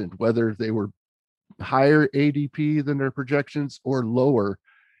mentioned, whether they were higher ADP than their projections or lower,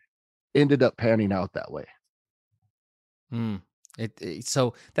 ended up panning out that way.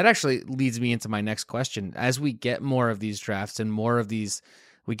 So that actually leads me into my next question. As we get more of these drafts and more of these,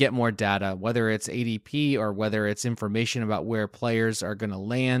 we get more data, whether it's ADP or whether it's information about where players are going to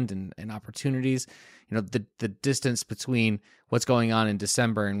land and opportunities, the distance between what's going on in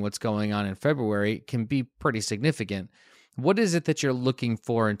December and what's going on in February can be pretty significant. What is it that you're looking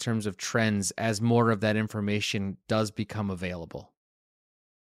for in terms of trends as more of that information does become available?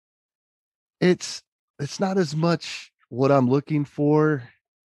 It's not as much what I'm looking for.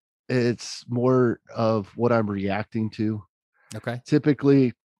 It's more of what I'm reacting to. Okay.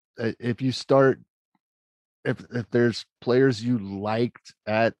 Typically, if there's players you liked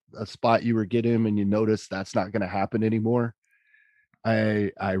at a spot you were getting and you notice that's not going to happen anymore,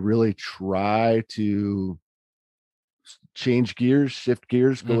 I really try to change gears, shift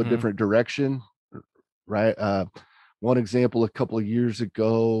gears, go a different direction. Right. One example, a couple of years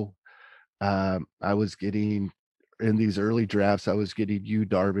ago, I was getting, in these early drafts, I was getting Yu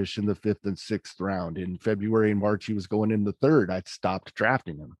Darvish in the 5th and 6th round. In February and March, he was going in the 3rd. I'd stopped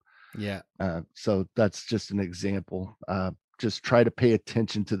drafting him. Yeah. So that's just an example. Just try to pay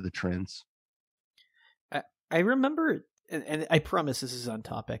attention to the trends. I remember, and I promise this is on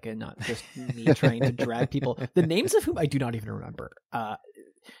topic and not just me trying to drag people, the names of whom I do not even remember.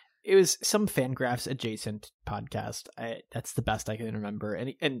 It was some Fangraphs adjacent podcast. That's the best I can remember.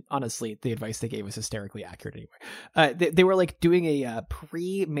 And honestly, the advice they gave was hysterically accurate anyway. They were like doing a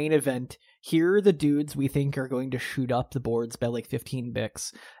pre-main event. Here are the dudes we think are going to shoot up the boards by like 15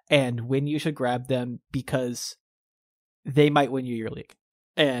 bics, and when you should grab them because they might win you your league.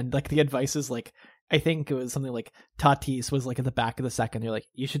 And like the advice is like, I think it was something like Tatis was like at the back of the second. They're like,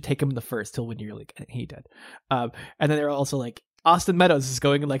 you should take him in the first. He'll win your league. And he did. And then they're also like, Austin Meadows is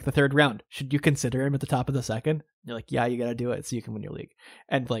going in like the 3rd round. Should you consider him at the top of the 2nd? And you're like, yeah, you got to do it so you can win your league.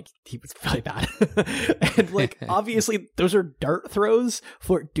 And like, he was really bad. And like, obviously those are dart throws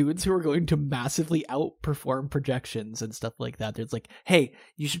for dudes who are going to massively outperform projections and stuff like that. There's like, hey,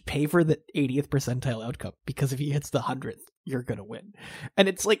 you should pay for the 80th percentile outcome because if he hits the 100th, you're going to win. And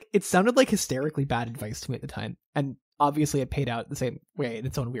it's like, it sounded like hysterically bad advice to me at the time. And obviously it paid out the same way in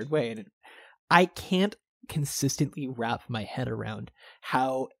its own weird way. And I can't consistently wrap my head around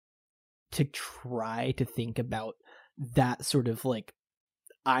how to try to think about that sort of like,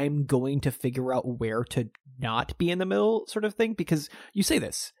 I'm going to figure out where to not be in the middle sort of thing. Because you say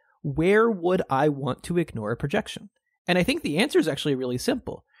this, where would I want to ignore a projection? And I think the answer is actually really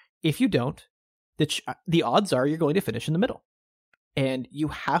simple. If you don't, the odds are you're going to finish in the middle. And you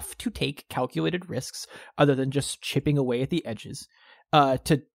have to take calculated risks other than just chipping away at the edges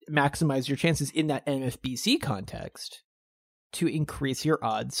to maximize your chances in that NFBC context to increase your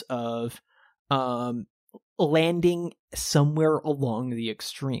odds of landing somewhere along the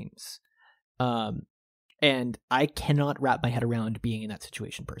extremes. And I cannot wrap my head around being in that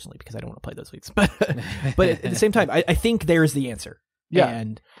situation personally because I don't want to play those leagues. But at the same time, I think there's the answer. Yeah.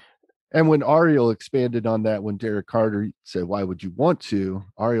 And when Ariel expanded on that, when Derek Carter said, "Why would you want to?"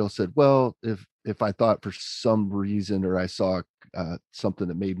 Ariel said, "Well, if I thought for some reason or I saw something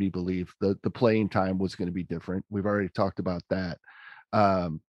that made me believe the playing time was going to be different." We've already talked about that.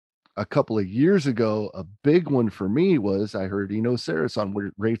 A couple of years ago, a big one for me was I heard Eno Saris on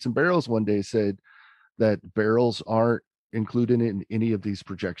Rates and Barrels one day said that barrels aren't included in any of these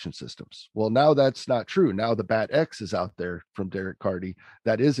projection systems. Well, now that's not true. Now the Bat X is out there from Derek Carty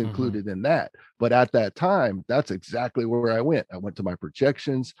that is included in that. But at that time, that's exactly where I went. I went to my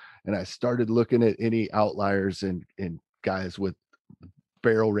projections and I started looking at any outliers and guys with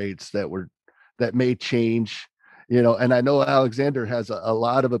barrel rates that may change, and I know Alexander has a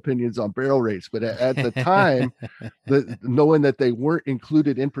lot of opinions on barrel rates, but at the time, knowing that they weren't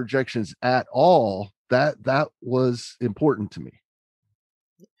included in projections at all, that was important to me.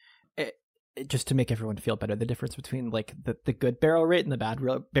 Just to make everyone feel better, the difference between like the good barrel rate and the bad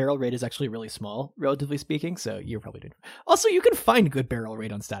barrel rate is actually really small, relatively speaking. So you're probably doing. Also, you can find good barrel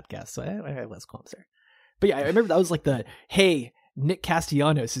rate on StatCast, so I have less qualms there. But yeah, I remember that was like hey, Nick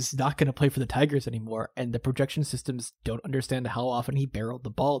Castellanos is not going to play for the Tigers anymore, and the projection systems don't understand how often he barreled the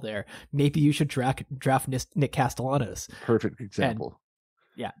ball there. Maybe you should draft Nick Castellanos. Perfect example.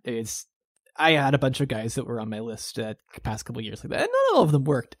 And, yeah, I had a bunch of guys that were on my list the past couple of years like that, and not all of them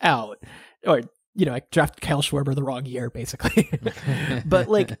worked out. Or, I drafted Kyle Schwarber the wrong year, basically. But,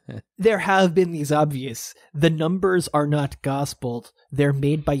 like, there have been these obvious. The numbers are not gospel. They're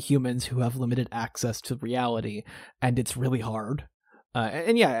made by humans who have limited access to reality, and it's really hard.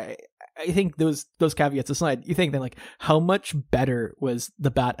 And yeah, I think those caveats aside, you think then, like, how much better was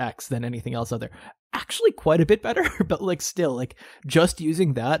the Bat X than anything else out there? Actually quite a bit better, but like still, like just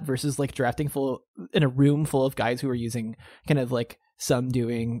using that versus like drafting in a room full of guys who are using kind of like some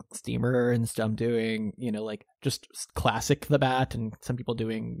doing steamer and some doing, like just classic the bat and some people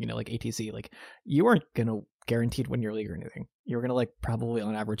doing, like ATC, like you weren't going to guaranteed win your league or anything. You were going to like probably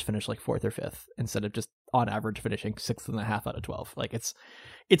on average finish like 4th or 5th instead of just on average finishing 6.5 out of 12. Like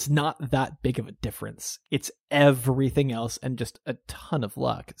it's not that big of a difference. It's everything else and just a ton of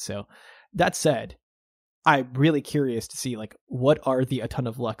luck. So that said, I'm really curious to see like what are the a ton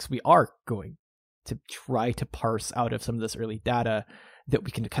of lucks we are going to try to parse out of some of this early data that we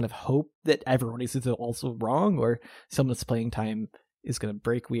can kind of hope that everyone is also wrong or someone's playing time is going to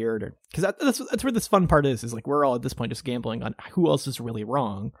break weird, or because that's where this fun part is like we're all at this point just gambling on who else is really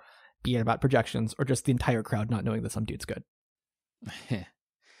wrong, be it about projections or just the entire crowd not knowing that some dude's good.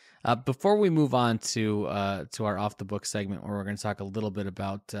 Before we move on to our off the book segment where we're going to talk a little bit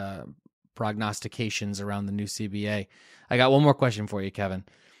about prognostications around the new CBA, I got one more question for you, Kevin.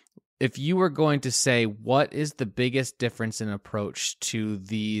 If you were going to say what is the biggest difference in approach to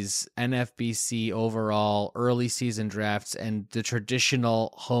these NFBC overall early season drafts and the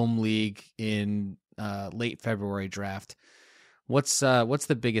traditional home league in late February draft, what's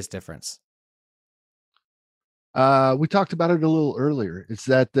the biggest difference? We talked about it a little earlier. It's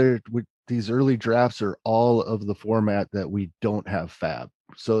that these early drafts are all of the format that we don't have fab.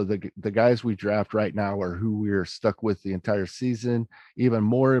 So the guys we draft right now are who we're stuck with the entire season. Even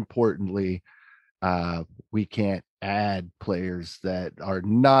more importantly, we can't add players that are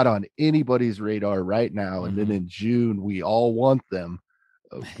not on anybody's radar right now. And then in June, we all want them.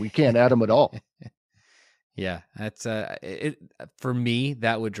 We can't add them at all. Yeah, that's for me,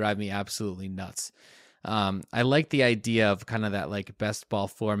 that would drive me absolutely nuts. I like the idea of kind of that like best ball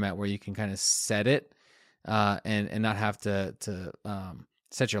format where you can kind of set it and not have to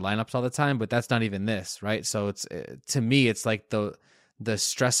set your lineups all the time, but that's not even this, right? So it's to me, it's like the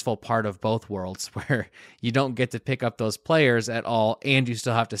stressful part of both worlds where you don't get to pick up those players at all and you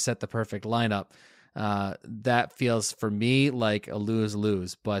still have to set the perfect lineup. That feels for me like a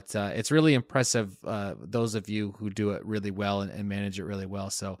lose-lose, but it's really impressive, those of you who do it really well and manage it really well.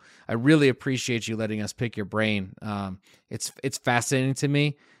 So I really appreciate you letting us pick your brain. It's fascinating to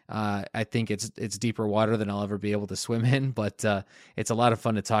me. I think it's deeper water than I'll ever be able to swim in, but it's a lot of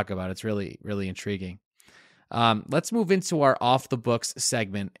fun to talk about. It's really, really intriguing. Let's move into our off the books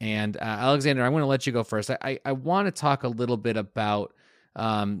segment. And Alexander, I'm going to let you go first. I want to talk a little bit about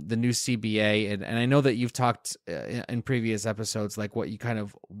the new CBA, and I know that you've talked in previous episodes like what you kind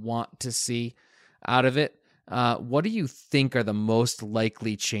of want to see out of it. What do you think are the most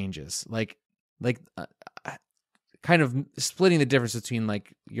likely changes? Like kind of splitting the difference between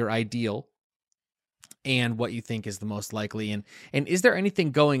like your ideal and what you think is the most likely. And is there anything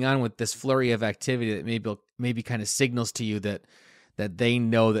going on with this flurry of activity that maybe kind of signals to you that they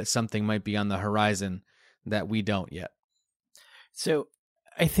know that something might be on the horizon that we don't yet? So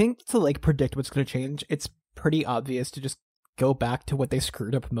I think to like predict what's going to change, it's pretty obvious to just go back to what they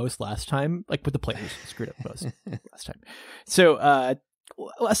screwed up most last time, like what the players screwed up most last time. So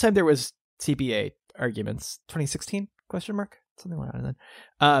last time there was CBA arguments, 2016 ? Something like that.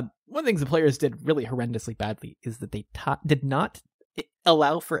 One of the things the players did really horrendously badly is that they did not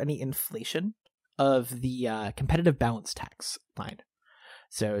allow for any inflation of the competitive balance tax line.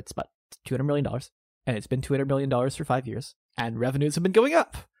 So it's about $200 million, and it's been $200 million for 5 years, and revenues have been going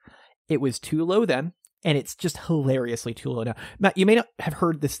up. It was too low then, and it's just hilariously too low now. Matt, you may not have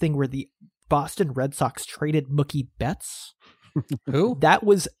heard this thing where the Boston Red Sox traded Mookie Betts. Who? That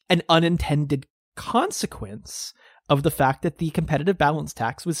was an unintended consequence of the fact that the competitive balance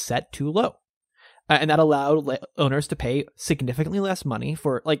tax was set too low. And that allowed owners to pay significantly less money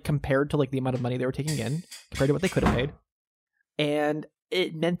for like compared to like the amount of money they were taking in compared to what they could have paid. And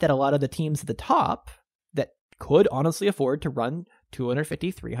it meant that a lot of the teams at the top could honestly afford to run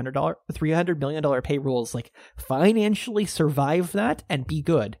 $250, $300 million payrolls, like financially survive that and be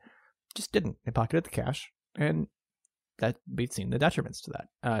good. Just didn't. They pocketed the cash, and that we've seen the detriments to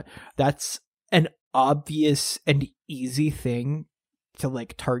that. That's an obvious and easy thing to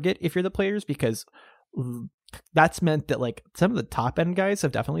like target if you're the players, because that's meant that like some of the top end guys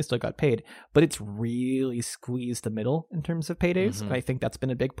have definitely still got paid, but it's really squeezed the middle in terms of paydays. And I think that's been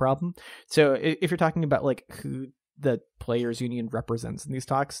a big problem. So if you're talking about like who the players union represents in these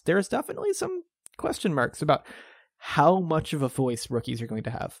talks, there's definitely some question marks about how much of a voice rookies are going to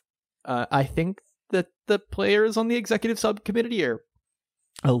have. I think that the players on the executive subcommittee are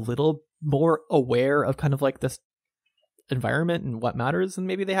a little more aware of kind of like this environment and what matters than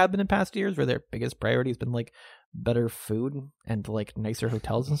maybe they have been in past years, where their biggest priority has been like better food and like nicer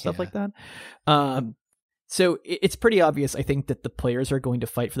hotels and stuff like that. So it's pretty obvious, I think, that the players are going to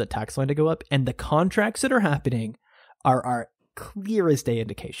fight for the tax line to go up, and the contracts that are happening are clear as day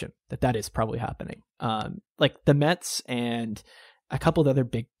indication that that is probably happening. Like the Mets and a couple of other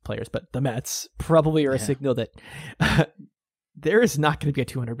big players, but the Mets probably are a signal that there is not going to be a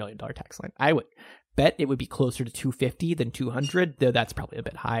 $200 million tax line. I would bet it would be closer to 250 than 200, though that's probably a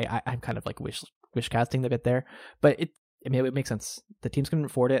bit high. I'm kind of like wish casting a bit there, but it would make sense. The teams can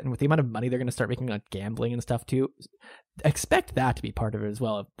afford it, and with the amount of money they're going to start making on gambling and stuff too, expect that to be part of it as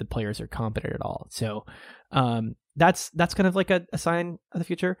well if the players are competent at all. So that's kind of like a sign of the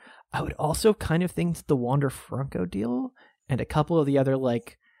future. I would also kind of think the Wander Franco deal and a couple of the other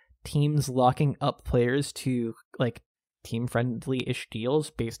like teams locking up players to like team friendly ish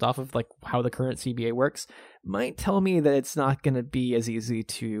deals based off of like how the current CBA works might tell me that it's not going to be as easy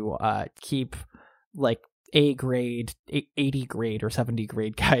to keep like A grade, 80 grade or 70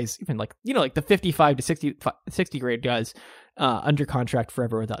 grade guys, even like, you know, like the 55 to 60 grade guys under contract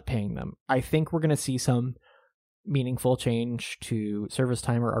forever without paying them. I think we're going to see some meaningful change to service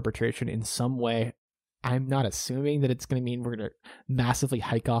time or arbitration in some way. I'm not assuming that it's going to mean we're going to massively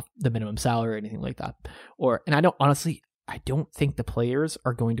hike off the minimum salary or anything like that. And I don't think the players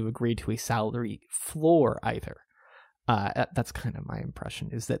are going to agree to a salary floor either. That's kind of my impression,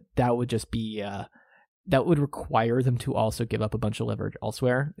 is that would just be, that would require them to also give up a bunch of leverage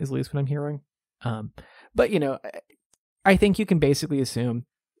elsewhere, is at least what I'm hearing. But, you know, I think you can basically assume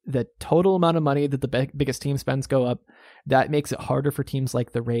the total amount of money that the biggest team spends go up. That makes it harder for teams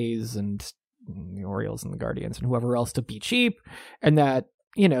like the Rays and the Orioles and the Guardians and whoever else to be cheap. And that,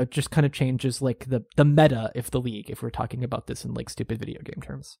 you know, just kind of changes like the meta of the league, if we're talking about this in like stupid video game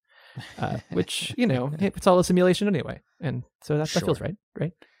terms, which, you know, it's all a simulation anyway. And so that feels right.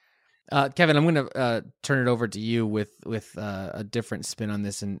 Kevin, I'm going to turn it over to you with a different spin on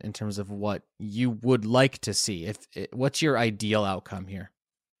this in terms of what you would like to see. What's your ideal outcome here?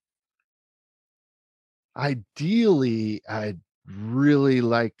 Ideally, I'd really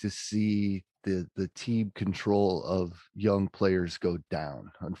like to see the team control of young players go down.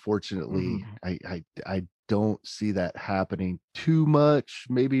 Unfortunately, I don't see that happening too much.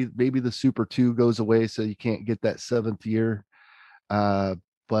 Maybe the Super 2 goes away, so you can't get that 7th year.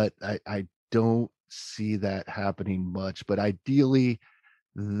 But I don't see that happening much. But ideally,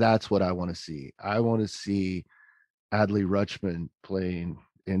 that's what I want to see. I want to see Adley Rutschman playing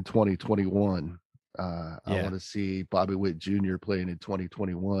in 2021. I want to see Bobby Witt Jr. playing in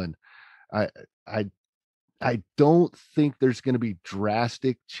 2021. I don't think there's going to be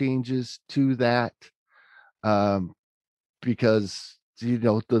drastic changes to that, because, you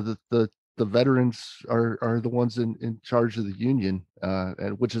know, the veterans are the ones in charge of the union,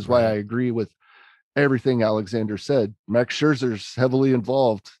 and which is why I agree with everything Alexander said. Max Scherzer's heavily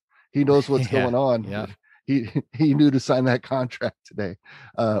involved. He knows what's going on. Yeah. He knew to sign that contract today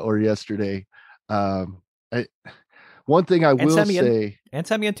or yesterday. One thing I will say, and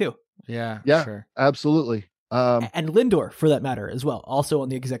Semyon too. Yeah, sure. Absolutely. And Lindor, for that matter, as well, also on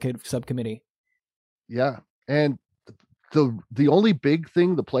the executive subcommittee. Yeah. And the only big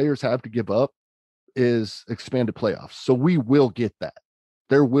thing the players have to give up is expanded playoffs. So we will get that.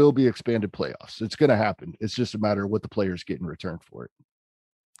 There will be expanded playoffs. It's going to happen. It's just a matter of what the players get in return for it.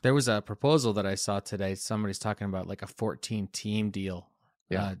 There was a proposal that I saw today. Somebody's talking about like a 14-team deal.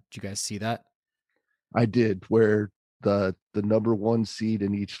 Yeah. Did you guys see that? I did, where the number 1 seed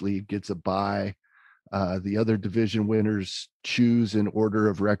in each league gets a bye. The other division winners choose in order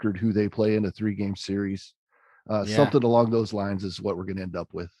of record who they play in a 3-game series. Something along those lines is what we're going to end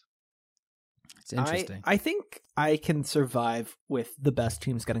up with. It's interesting. I think I can survive with the best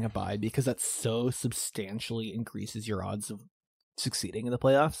teams getting a bye, because that so substantially increases your odds of succeeding in the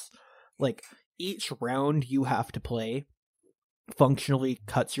playoffs. Like, each round you have to play functionally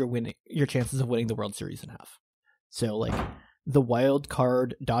cuts your chances of winning the World Series in half. So like the wild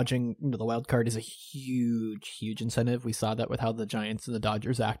card dodging, the wild card is a huge incentive. We saw that with how the Giants and the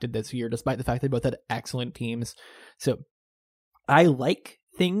Dodgers acted this year, despite the fact they both had excellent teams. So I like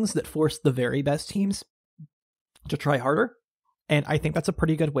things that force the very best teams to try harder. And I think that's a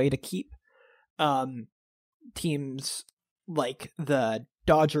pretty good way to keep teams like the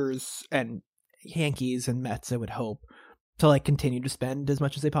Dodgers and Yankees and Mets, I would hope, to like continue to spend as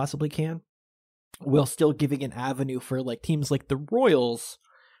much as they possibly can, while still giving an avenue for like teams like the Royals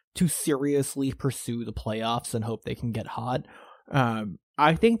to seriously pursue the playoffs and hope they can get hot.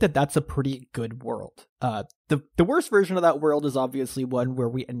 I think that that's a pretty good world. The worst version of that world is obviously one where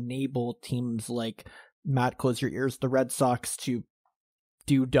we enable teams like, Matt, close your ears, the Red Sox, to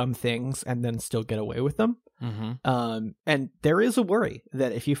do dumb things and then still get away with them. Mm-hmm. And there is a worry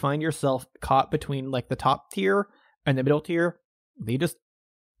that if you find yourself caught between like the top tier and the middle tier, they just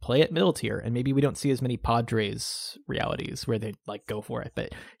play at middle tier, and maybe we don't see as many Padres realities where they like go for it.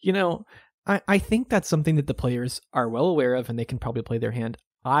 But I think that's something that the players are well aware of, and they can probably play their hand.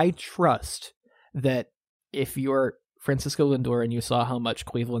 I trust that if you're Francisco Lindor and you saw how much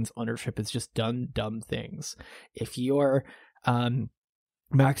Cleveland's ownership has just done dumb things, if you're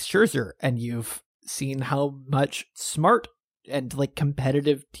Max Scherzer and you've seen how much smart and like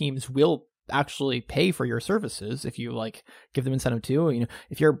competitive teams will actually pay for your services if you like give them incentive too.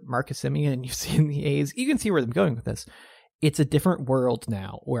 If you're Marcus Semien and you've seen the A's, you can see where I'm going with this. It's a different world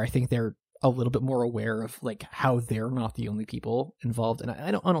now where I think they're a little bit more aware of like how they're not the only people involved. And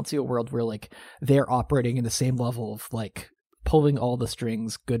I don't see a world where like they're operating in the same level of like pulling all the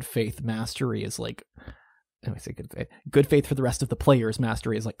strings, good faith mastery is like, I say good faith for the rest of the players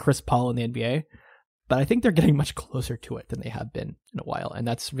mastery is like Chris Paul in the NBA. But I think they're getting much closer to it than they have been in a while. And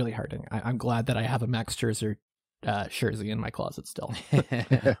that's really hard. I'm glad that I have a Max Scherzer jersey in my closet still.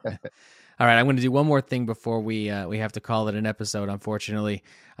 All right, I'm going to do one more thing before we have to call it an episode, unfortunately.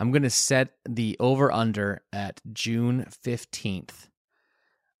 I'm going to set the over-under at June 15th.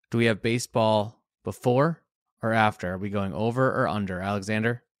 Do we have baseball before or after? Are we going over or under,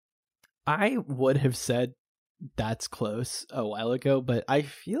 Alexander? I would have said that's close a while ago, but I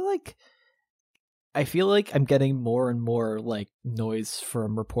feel like I'm getting more and more like noise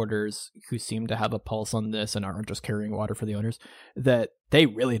from reporters who seem to have a pulse on this and aren't just carrying water for the owners, that they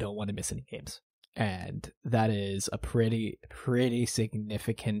really don't want to miss any games. And that is a pretty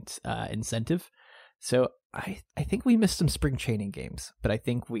significant incentive. So I think we missed some spring training games, but I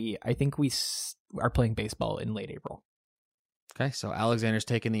think we are playing baseball in late April. Okay, so Alexander's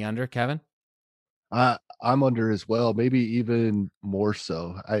taking the under. Kevin? I'm under as well, maybe even more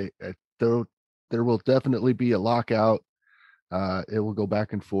so. There will definitely be a lockout. It will go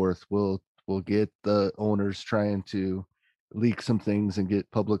back and forth. We'll get the owners trying to leak some things and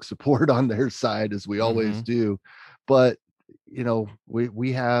get public support on their side, as we always do. But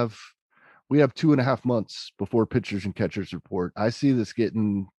we have 2.5 months before pitchers and catchers report. I see it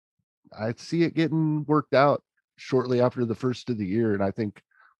getting worked out shortly after the first of the year, and I think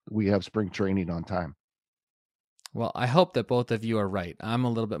we have spring training on time. Well, I hope that both of you are right. I'm a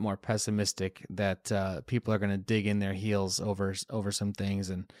little bit more pessimistic that people are going to dig in their heels over some things,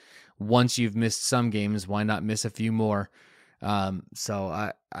 and once you've missed some games, why not miss a few more?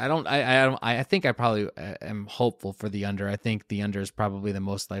 So I think I probably am hopeful for the under. I think the under is probably the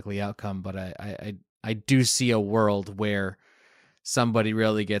most likely outcome, but I do see a world where somebody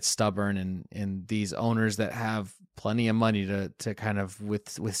really gets stubborn, and these owners that have plenty of money to kind of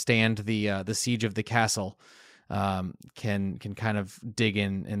withstand the siege of the castle can kind of dig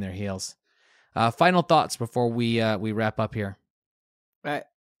in their heels. Final thoughts before we wrap up here.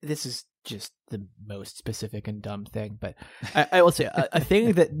 This is just the most specific and dumb thing, but I will say a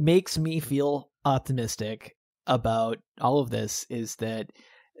thing that makes me feel optimistic about all of this is that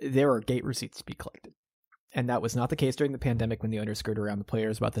there are gate receipts to be collected. And that was not the case during the pandemic when the owners screwed around the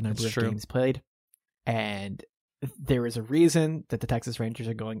players about the number of games played. And there is a reason that the Texas Rangers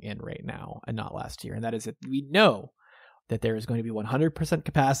are going in right now and not last year. And that is that we know that there is going to be 100%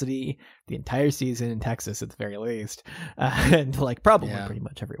 capacity the entire season in Texas at the very least. And like probably pretty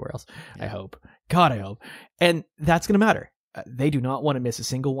much everywhere else. Yeah. I hope. God, I hope. And that's going to matter. They do not want to miss a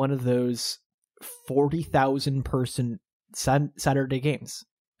single one of those 40,000 person Saturday games.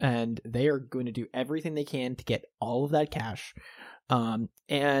 And they are going to do everything they can to get all of that cash.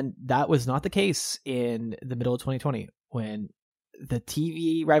 And that was not the case in the middle of 2020 when the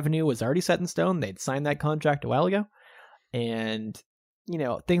TV revenue was already set in stone. They'd signed that contract a while ago. And,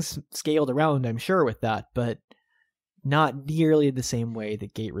 things scaled around, I'm sure, with that, but not nearly the same way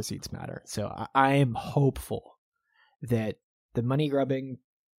that gate receipts matter. So I am hopeful that the money-grubbing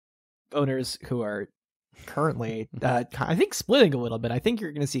owners who are currently. I think splitting a little bit. I think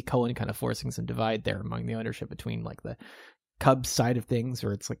you're going to see Cohen kind of forcing some divide there among the ownership between like the Cubs side of things,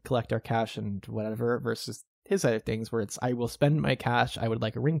 where it's like collect our cash and whatever, versus his side of things, where it's I will spend my cash. I would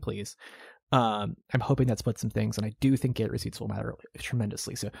like a ring, please. I'm hoping that splits some things, and I do think gate receipts will matter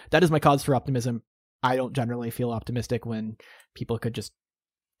tremendously. So that is my cause for optimism. I don't generally feel optimistic when people could just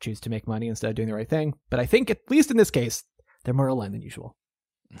choose to make money instead of doing the right thing. But I think, at least in this case, they're more aligned than usual.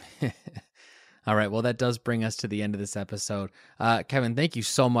 All right. Well, that does bring us to the end of this episode. Kevin, thank you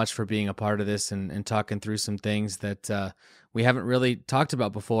so much for being a part of this and talking through some things that we haven't really talked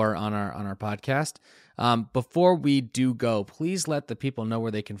about before on our podcast. Before we do go, please let the people know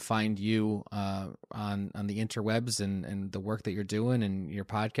where they can find you on the interwebs and the work that you're doing and your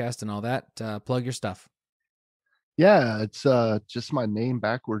podcast and all that. Plug your stuff. Yeah, it's just my name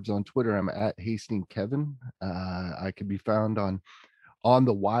backwards on Twitter. I'm at Hasting Kevin. I can be found on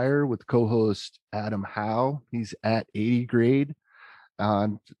the Wire with co-host Adam Howe. He's at 80 grade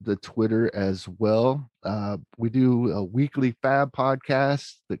on the Twitter as well. We do a weekly Fab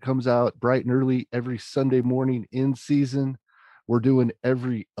podcast that comes out bright and early every Sunday morning in season. We're doing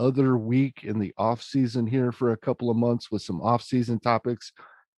every other week in the off season here for a couple of months with some off season topics,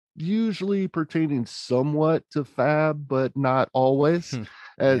 usually pertaining somewhat to Fab, but not always.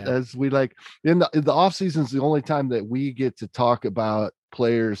 As we like in the off season is the only time that we get to talk about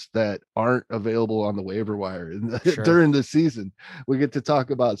players that aren't available on the waiver wire. During the season, we get to talk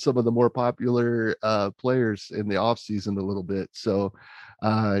about some of the more popular players in the off season a little bit. So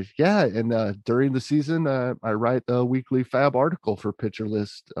during the season, I write a weekly Fab article for Pitcher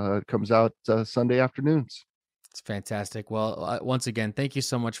List. Comes out Sunday afternoons. It's fantastic. Well, once again, thank you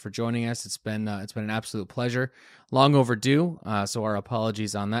so much for joining us. It's been an absolute pleasure. Long overdue, so our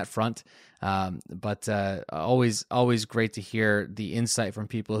apologies on that front. But always great to hear the insight from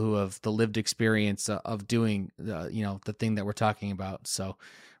people who have the lived experience of doing the thing that we're talking about. So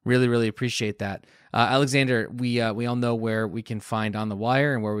really appreciate that. Alexander, we all know where we can find On the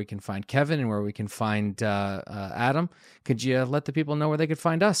Wire and where we can find Kevin and where we can find Adam. Could you let the people know where they could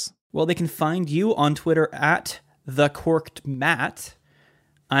find us? Well, they can find you on Twitter at @thecorkedmatt.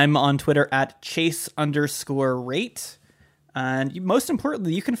 I'm on Twitter at @chase_rate. And most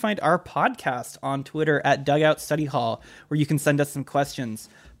importantly, you can find our podcast on Twitter at Dugout Study Hall, where you can send us some questions.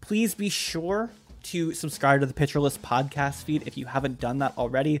 Please be sure to subscribe to the Pitcher List podcast feed if you haven't done that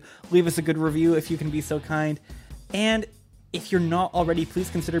already. Leave us a good review if you can be so kind. And if you're not already, please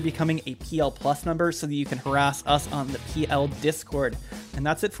consider becoming a PL Plus member so that you can harass us on the PL Discord. And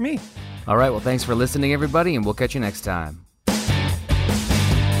that's it for me. All right. Well, thanks for listening, everybody, and we'll catch you next time.